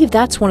 I believe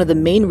that's one of the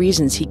main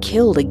reasons he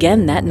killed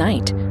again that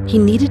night. He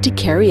needed to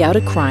carry out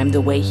a crime the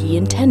way he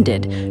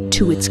intended,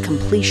 to its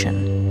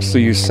completion. So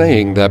you're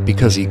saying that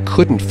because he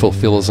couldn't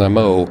fulfill his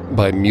MO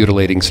by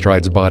mutilating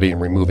Stride's body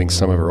and removing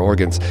some of her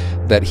organs,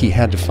 that he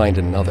had to find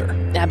another?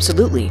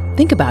 Absolutely.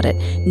 Think about it.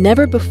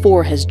 Never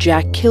before has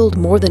Jack killed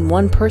more than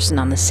one person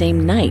on the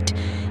same night.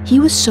 He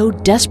was so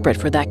desperate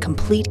for that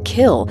complete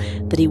kill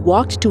that he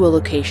walked to a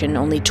location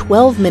only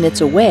 12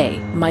 minutes away,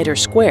 Mitre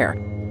Square.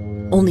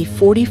 Only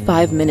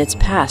 45 minutes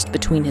passed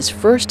between his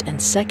first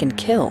and second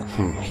kill.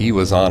 He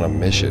was on a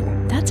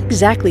mission. That's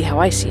exactly how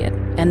I see it.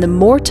 And the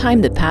more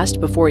time that passed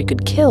before he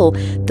could kill,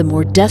 the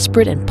more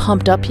desperate and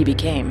pumped up he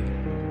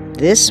became.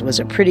 This was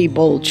a pretty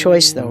bold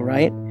choice, though,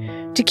 right?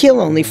 To kill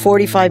only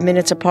 45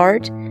 minutes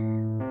apart?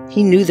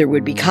 He knew there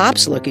would be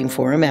cops looking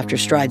for him after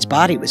Stride's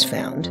body was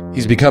found.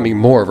 He's becoming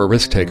more of a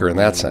risk-taker in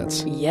that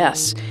sense.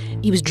 Yes.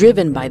 He was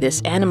driven by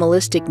this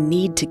animalistic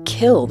need to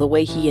kill the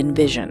way he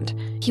envisioned.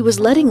 He was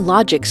letting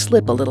logic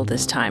slip a little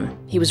this time.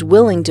 He was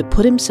willing to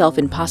put himself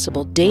in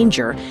possible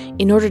danger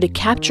in order to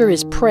capture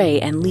his prey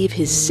and leave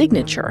his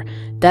signature,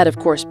 that of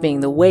course being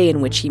the way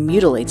in which he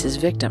mutilates his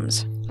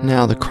victims.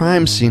 Now, the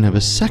crime scene of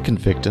his second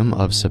victim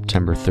of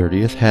September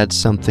 30th had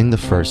something the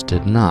first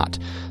did not,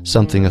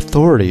 something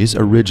authorities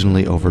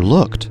originally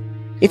overlooked.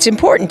 It's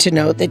important to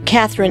note that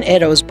Catherine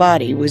Eddowes'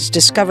 body was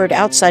discovered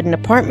outside an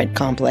apartment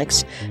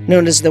complex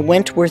known as the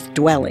Wentworth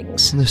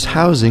Dwellings. This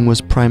housing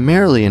was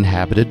primarily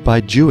inhabited by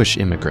Jewish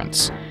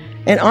immigrants.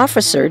 An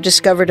officer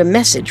discovered a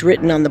message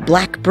written on the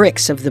black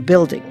bricks of the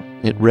building.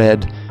 It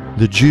read,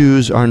 "The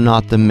Jews are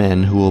not the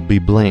men who will be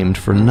blamed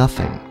for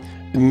nothing."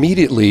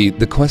 Immediately,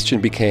 the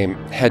question became,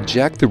 had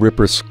Jack the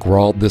Ripper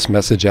scrawled this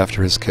message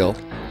after his kill?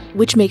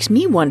 Which makes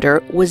me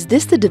wonder, was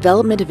this the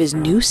development of his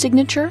new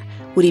signature?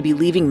 Would he be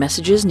leaving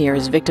messages near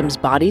his victims'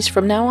 bodies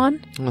from now on?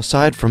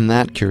 Aside from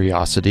that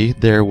curiosity,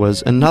 there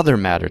was another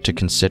matter to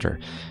consider.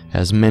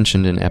 As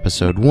mentioned in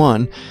Episode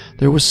 1,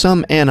 there was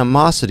some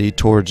animosity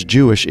towards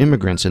Jewish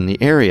immigrants in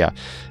the area,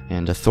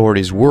 and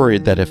authorities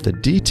worried that if the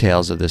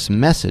details of this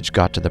message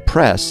got to the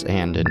press,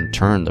 and in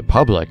turn the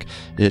public,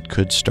 it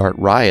could start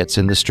riots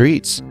in the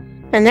streets.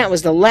 And that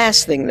was the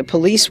last thing the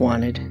police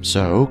wanted.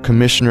 So,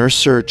 Commissioner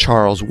Sir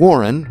Charles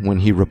Warren, when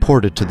he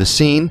reported to the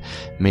scene,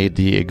 made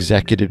the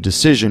executive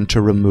decision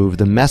to remove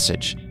the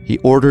message. He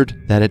ordered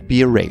that it be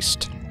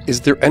erased.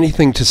 Is there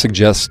anything to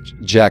suggest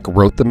Jack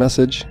wrote the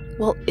message?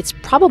 Well, it's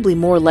probably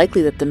more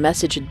likely that the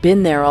message had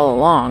been there all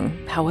along.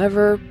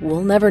 However,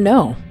 we'll never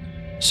know.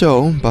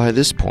 So, by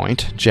this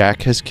point,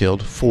 Jack has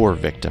killed 4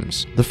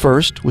 victims. The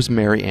first was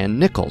Mary Ann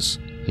Nichols.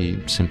 He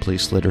simply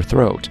slit her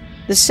throat.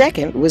 The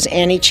second was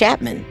Annie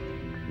Chapman.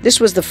 This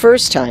was the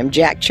first time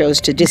Jack chose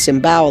to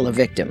disembowel a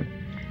victim.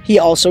 He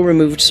also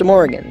removed some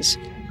organs.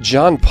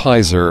 John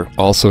Pizer,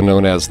 also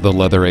known as the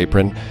Leather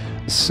Apron,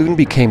 soon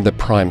became the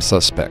prime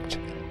suspect.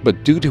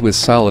 But due to his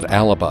solid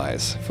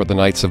alibis for the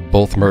nights of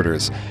both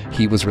murders,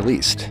 he was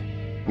released.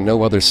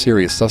 No other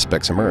serious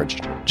suspects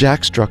emerged.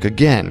 Jack struck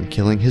again,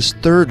 killing his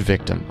third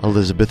victim,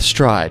 Elizabeth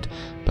Stride,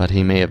 but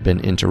he may have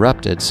been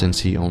interrupted since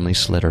he only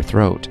slit her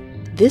throat.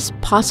 This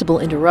possible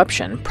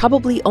interruption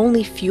probably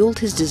only fueled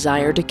his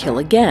desire to kill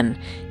again,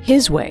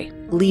 his way,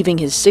 leaving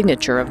his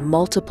signature of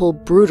multiple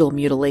brutal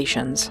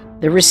mutilations.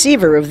 The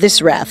receiver of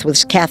this wrath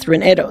was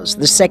Catherine Eddowes,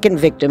 the second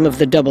victim of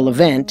the double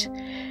event,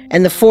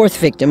 and the 4th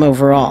victim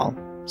overall.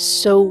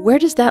 So where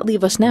does that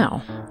leave us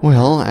now?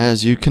 Well,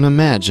 as you can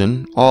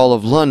imagine, all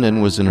of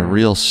London was in a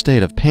real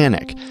state of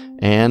panic,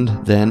 and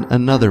then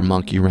another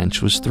monkey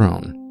wrench was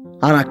thrown.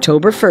 On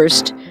October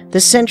 1st,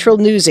 the Central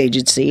News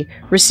Agency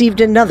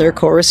received another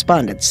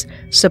correspondence,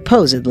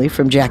 supposedly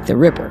from Jack the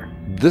Ripper.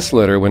 This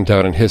letter went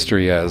down in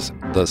history as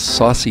the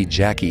Saucy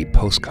Jackie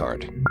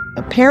postcard.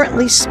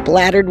 Apparently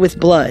splattered with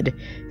blood,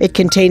 it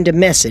contained a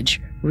message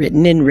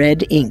written in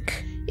red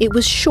ink. It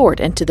was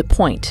short and to the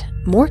point,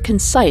 more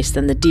concise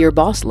than the Dear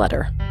Boss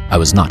letter. I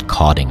was not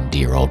codding,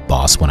 dear old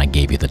boss, when I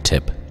gave you the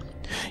tip.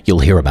 You'll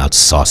hear about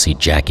Saucy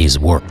Jackie's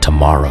work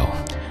tomorrow.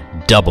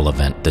 Double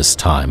event this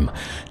time.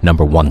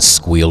 Number 1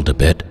 squealed a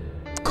bit.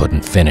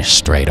 Couldn't finish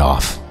straight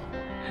off.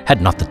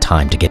 Had not the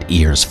time to get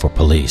ears for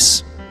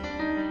police.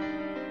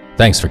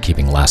 Thanks for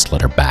keeping last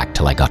letter back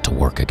till I got to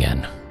work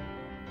again.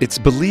 It's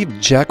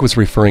believed Jack was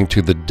referring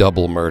to the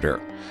double murder,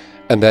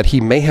 and that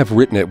he may have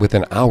written it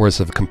within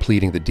hours of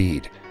completing the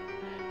deed.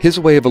 His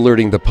way of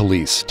alerting the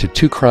police to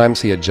 2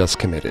 crimes he had just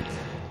committed.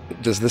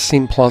 Does this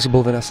seem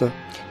plausible, Vanessa?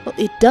 Well,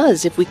 it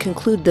does if we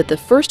conclude that the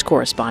first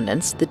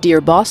correspondence, the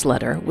Dear Boss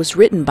letter, was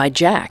written by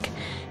Jack.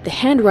 The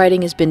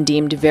handwriting has been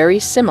deemed very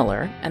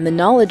similar, and the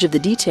knowledge of the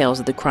details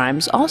of the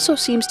crimes also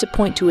seems to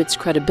point to its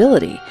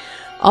credibility.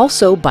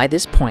 Also, by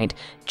this point,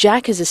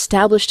 Jack has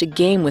established a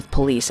game with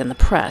police and the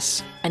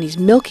press, and he's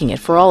milking it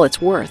for all it's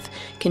worth,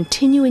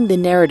 continuing the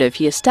narrative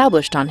he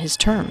established on his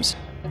terms.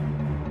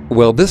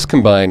 Well, this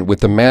combined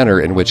with the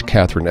manner in which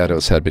Catherine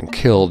Eddowes had been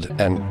killed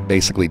and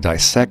basically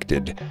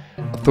dissected,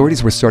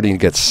 authorities were starting to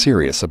get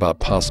serious about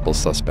possible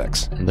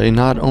suspects. They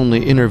not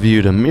only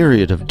interviewed a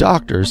myriad of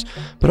doctors,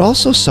 but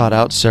also sought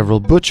out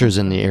several butchers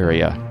in the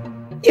area.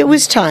 It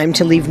was time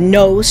to leave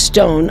no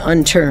stone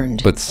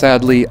unturned. But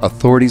sadly,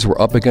 authorities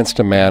were up against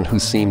a man who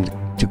seemed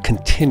to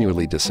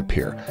continually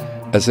disappear,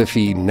 as if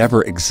he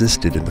never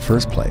existed in the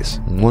first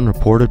place. One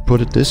reporter put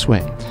it this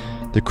way: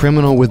 the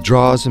criminal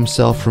withdraws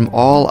himself from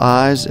all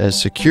eyes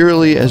as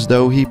securely as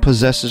though he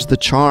possesses the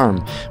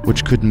charm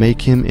which could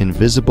make him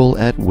invisible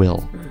at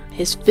will.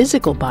 His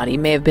physical body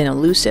may have been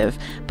elusive,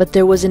 but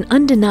there was an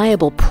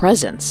undeniable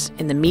presence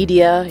in the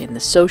media, in the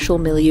social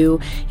milieu,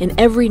 in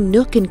every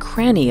nook and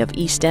cranny of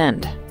East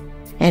End.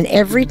 And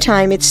every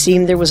time it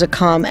seemed there was a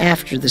calm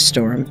after the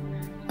storm,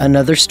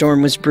 another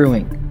storm was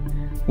brewing,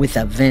 with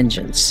a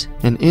vengeance.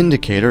 An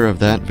indicator of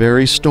that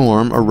very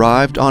storm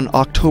arrived on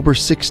October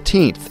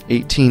 16th,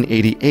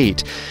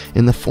 1888,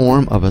 in the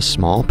form of a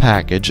small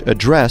package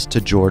addressed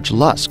to George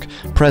Lusk,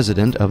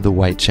 president of the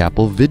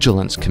Whitechapel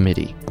Vigilance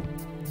Committee.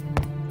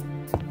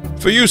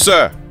 For you,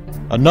 sir.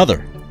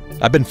 Another.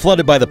 I've been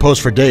flooded by the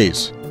post for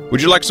days.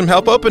 Would you like some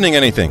help opening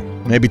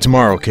anything? Maybe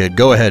tomorrow, kid.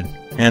 Go ahead.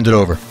 Hand it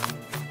over.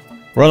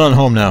 Run on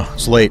home now.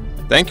 It's late.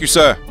 Thank you,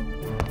 sir.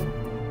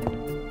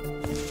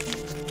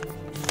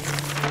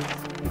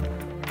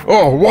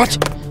 Oh, what?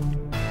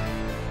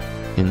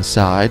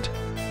 Inside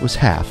was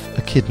half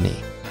a kidney.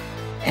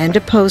 And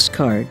a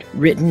postcard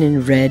written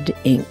in red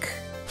ink.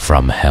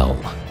 From hell.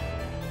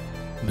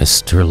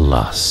 Mr.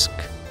 Lusk,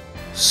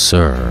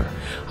 sir,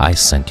 I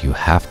sent you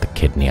half the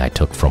kidney I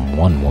took from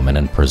one woman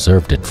and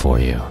preserved it for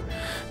you.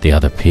 The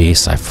other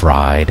piece I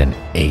fried and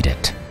ate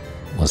it.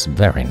 It was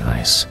very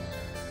nice.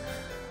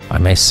 I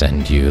may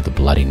send you the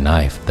bloody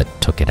knife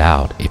that took it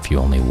out if you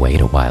only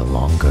wait a while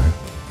longer.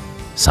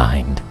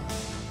 Signed,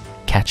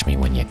 catch me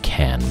when you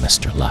can,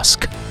 Mr.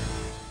 Lusk.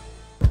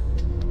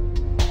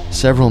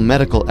 Several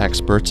medical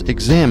experts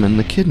examined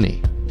the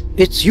kidney.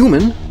 It's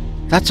human,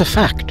 that's a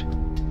fact.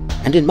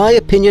 And in my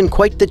opinion,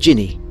 quite the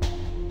ginny.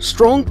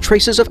 Strong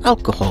traces of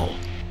alcohol.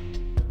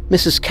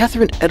 Mrs.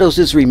 Catherine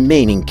Eddowes'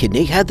 remaining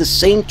kidney had the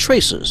same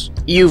traces.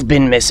 You've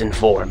been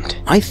misinformed.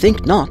 I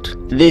think not.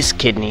 This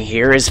kidney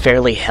here is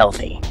fairly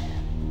healthy.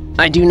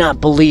 I do not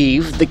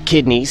believe the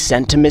kidney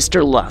sent to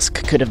Mr.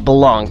 Lusk could have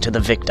belonged to the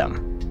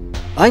victim.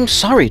 I'm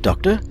sorry,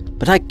 Doctor,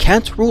 but I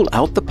can't rule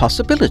out the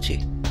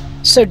possibility.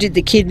 So did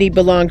the kidney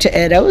belong to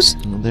Eddowes?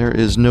 There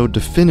is no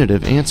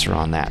definitive answer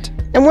on that.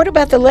 And what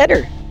about the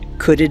letter?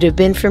 Could it have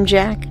been from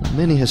Jack?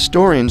 Many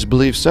historians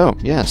believe so,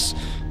 yes.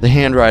 The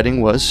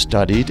handwriting was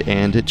studied,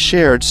 and it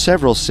shared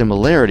several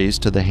similarities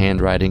to the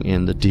handwriting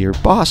in the Dear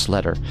Boss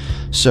letter.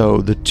 So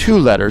the two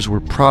letters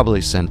were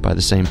probably sent by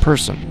the same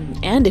person.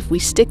 And if we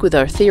stick with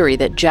our theory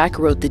that Jack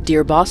wrote the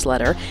Dear Boss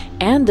letter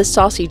and the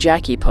Saucy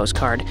Jackie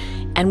postcard,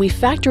 and we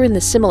factor in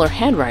the similar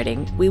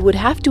handwriting, we would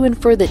have to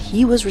infer that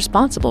he was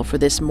responsible for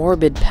this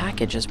morbid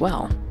package as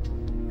well.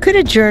 Could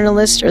a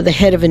journalist or the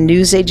head of a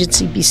news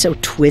agency be so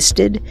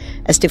twisted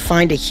as to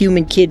find a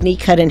human kidney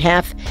cut in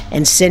half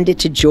and send it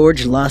to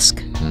George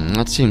Lusk?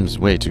 That seems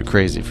way too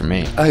crazy for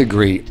me. I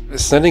agree.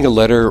 Sending a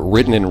letter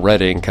written in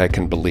red ink I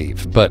can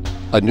believe, but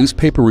a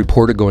newspaper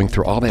reporter going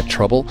through all that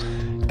trouble?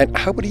 And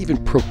how would he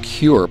even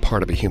procure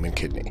part of a human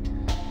kidney?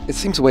 It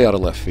seems way out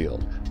of left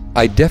field.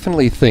 I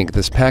definitely think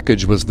this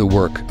package was the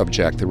work of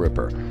Jack the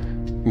Ripper.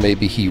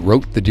 Maybe he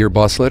wrote the Dear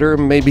Boss letter,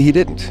 maybe he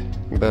didn't.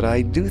 But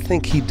I do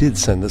think he did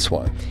send this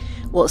one.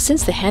 Well,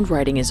 since the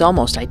handwriting is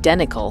almost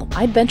identical,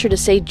 I'd venture to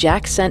say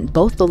Jack sent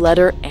both the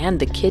letter and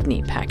the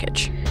kidney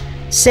package.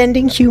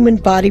 Sending human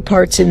body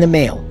parts in the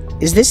mail.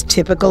 Is this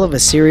typical of a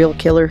serial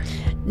killer?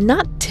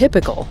 Not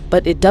typical,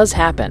 but it does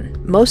happen.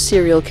 Most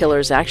serial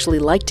killers actually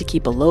like to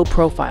keep a low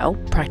profile.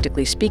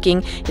 Practically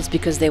speaking, it's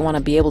because they want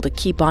to be able to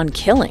keep on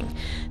killing.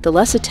 The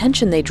less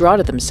attention they draw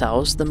to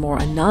themselves, the more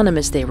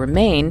anonymous they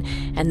remain,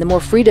 and the more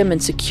freedom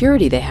and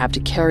security they have to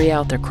carry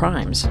out their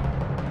crimes.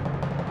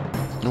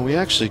 We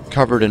actually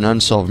covered an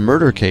unsolved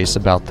murder case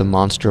about the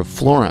Monster of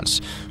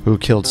Florence, who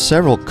killed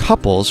several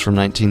couples from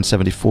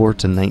 1974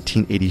 to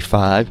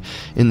 1985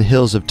 in the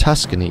hills of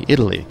Tuscany,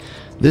 Italy.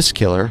 This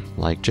killer,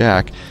 like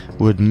Jack,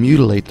 would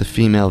mutilate the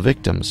female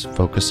victims,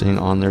 focusing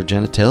on their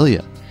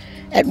genitalia.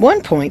 At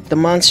one point, the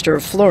Monster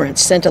of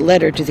Florence sent a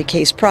letter to the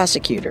case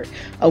prosecutor,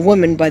 a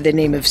woman by the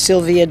name of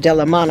Silvia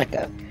Della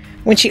Monica.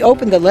 When she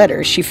opened the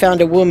letter, she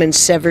found a woman's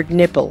severed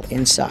nipple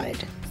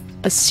inside.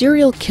 A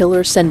serial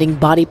killer sending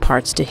body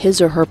parts to his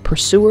or her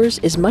pursuers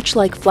is much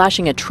like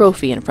flashing a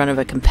trophy in front of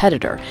a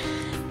competitor.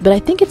 But I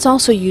think it's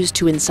also used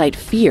to incite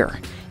fear.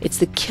 It's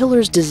the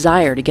killer's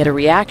desire to get a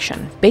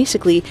reaction,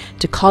 basically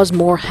to cause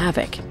more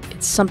havoc.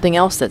 It's something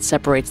else that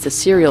separates the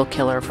serial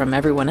killer from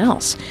everyone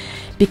else.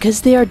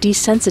 Because they are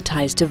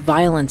desensitized to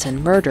violence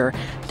and murder,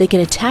 they can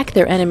attack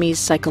their enemies'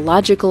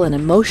 psychological and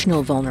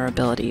emotional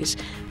vulnerabilities,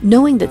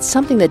 knowing that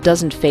something that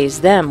doesn't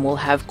faze them will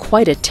have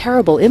quite a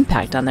terrible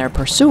impact on their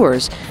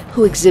pursuers,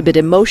 who exhibit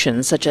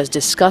emotions such as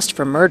disgust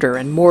for murder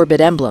and morbid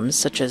emblems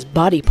such as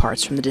body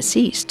parts from the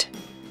deceased.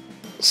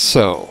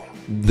 So,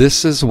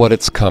 This is what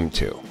it's come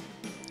to.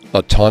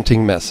 A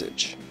taunting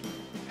message.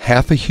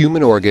 Half a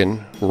human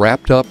organ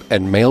wrapped up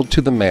and mailed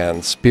to the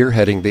man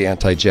spearheading the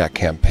anti-Jack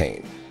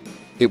campaign.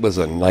 It was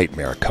a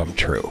nightmare come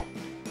true.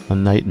 A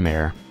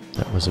nightmare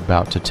that was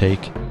about to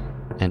take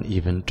an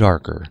even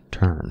darker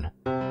turn.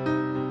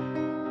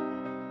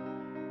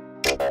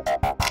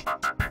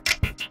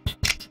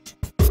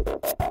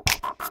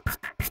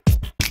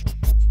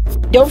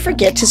 Don't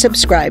forget to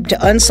subscribe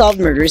to Unsolved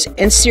Murders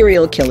and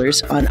Serial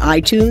Killers on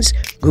iTunes,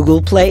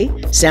 Google Play,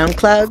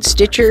 SoundCloud,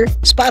 Stitcher,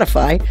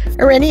 Spotify,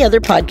 or any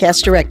other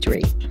podcast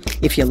directory.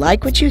 If you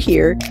like what you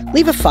hear,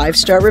 leave a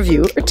 5-star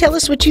review or tell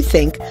us what you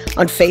think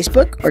on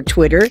Facebook or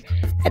Twitter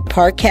at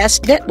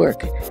Parcast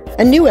Network.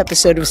 A new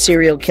episode of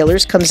Serial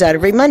Killers comes out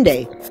every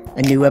Monday.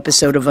 A new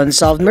episode of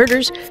Unsolved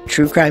Murders,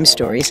 True Crime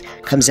Stories,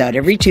 comes out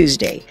every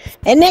Tuesday.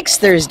 And next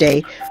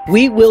Thursday,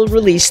 we will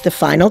release the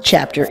final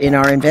chapter in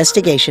our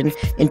investigation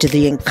into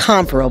the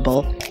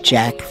incomparable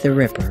Jack the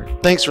Ripper.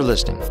 Thanks for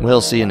listening.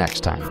 We'll see you next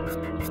time.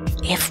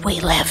 If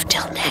we live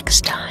till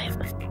next time.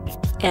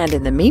 And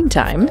in the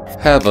meantime,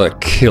 have a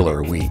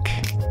killer week.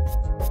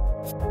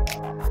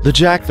 The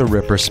Jack the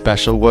Ripper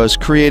special was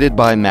created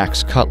by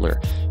Max Cutler,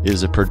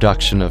 is a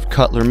production of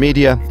Cutler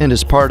Media, and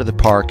is part of the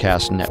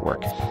Parcast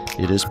Network.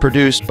 It is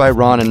produced by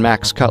Ron and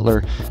Max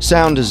Cutler,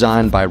 sound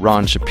designed by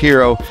Ron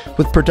Shapiro,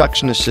 with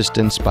production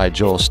assistance by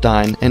Joel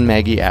Stein and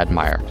Maggie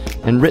Admire,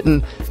 and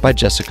written by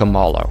Jessica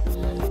Mallow.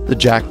 The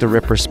Jack the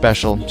Ripper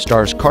special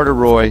stars Carter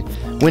Roy,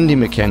 Wendy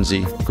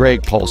McKenzie,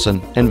 Greg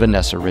Polson, and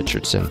Vanessa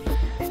Richardson.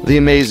 The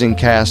amazing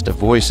cast of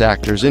voice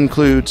actors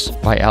includes,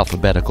 by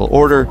alphabetical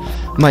order,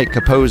 Mike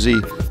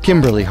Capozzi,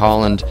 Kimberly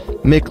Holland,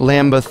 Mick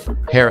Lambeth,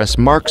 Harris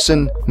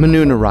Markson,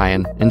 Manu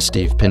Narayan, and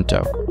Steve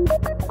Pinto.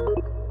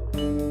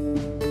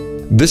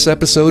 This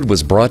episode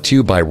was brought to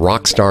you by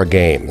Rockstar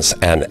Games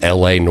and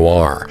L.A.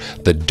 Noire,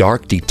 the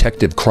dark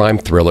detective crime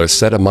thriller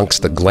set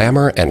amongst the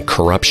glamour and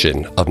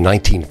corruption of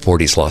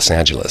 1940s Los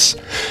Angeles.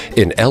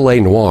 In L.A.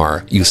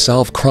 Noire, you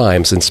solve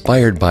crimes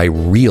inspired by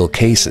real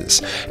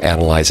cases,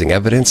 analyzing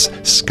evidence,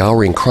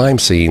 scouring crime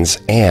scenes,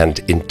 and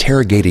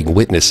interrogating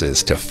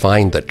witnesses to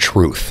find the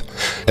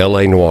truth.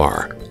 L.A.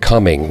 Noire,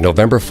 coming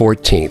November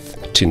 14th.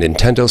 To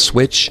Nintendo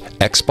Switch,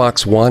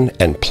 Xbox One,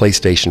 and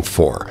PlayStation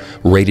 4.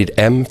 Rated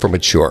M for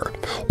mature.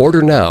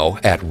 Order now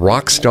at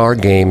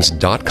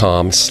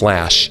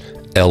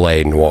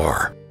rockstargames.com/LA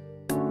Noire.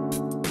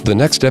 The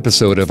next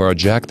episode of our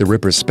Jack the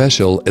Ripper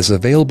special is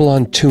available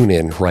on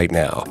TuneIn right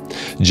now.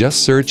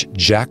 Just search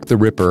Jack the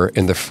Ripper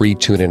in the free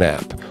TuneIn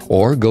app,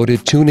 or go to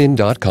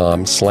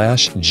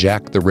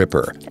tunein.com/Jack the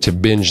Ripper to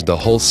binge the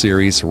whole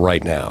series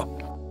right now.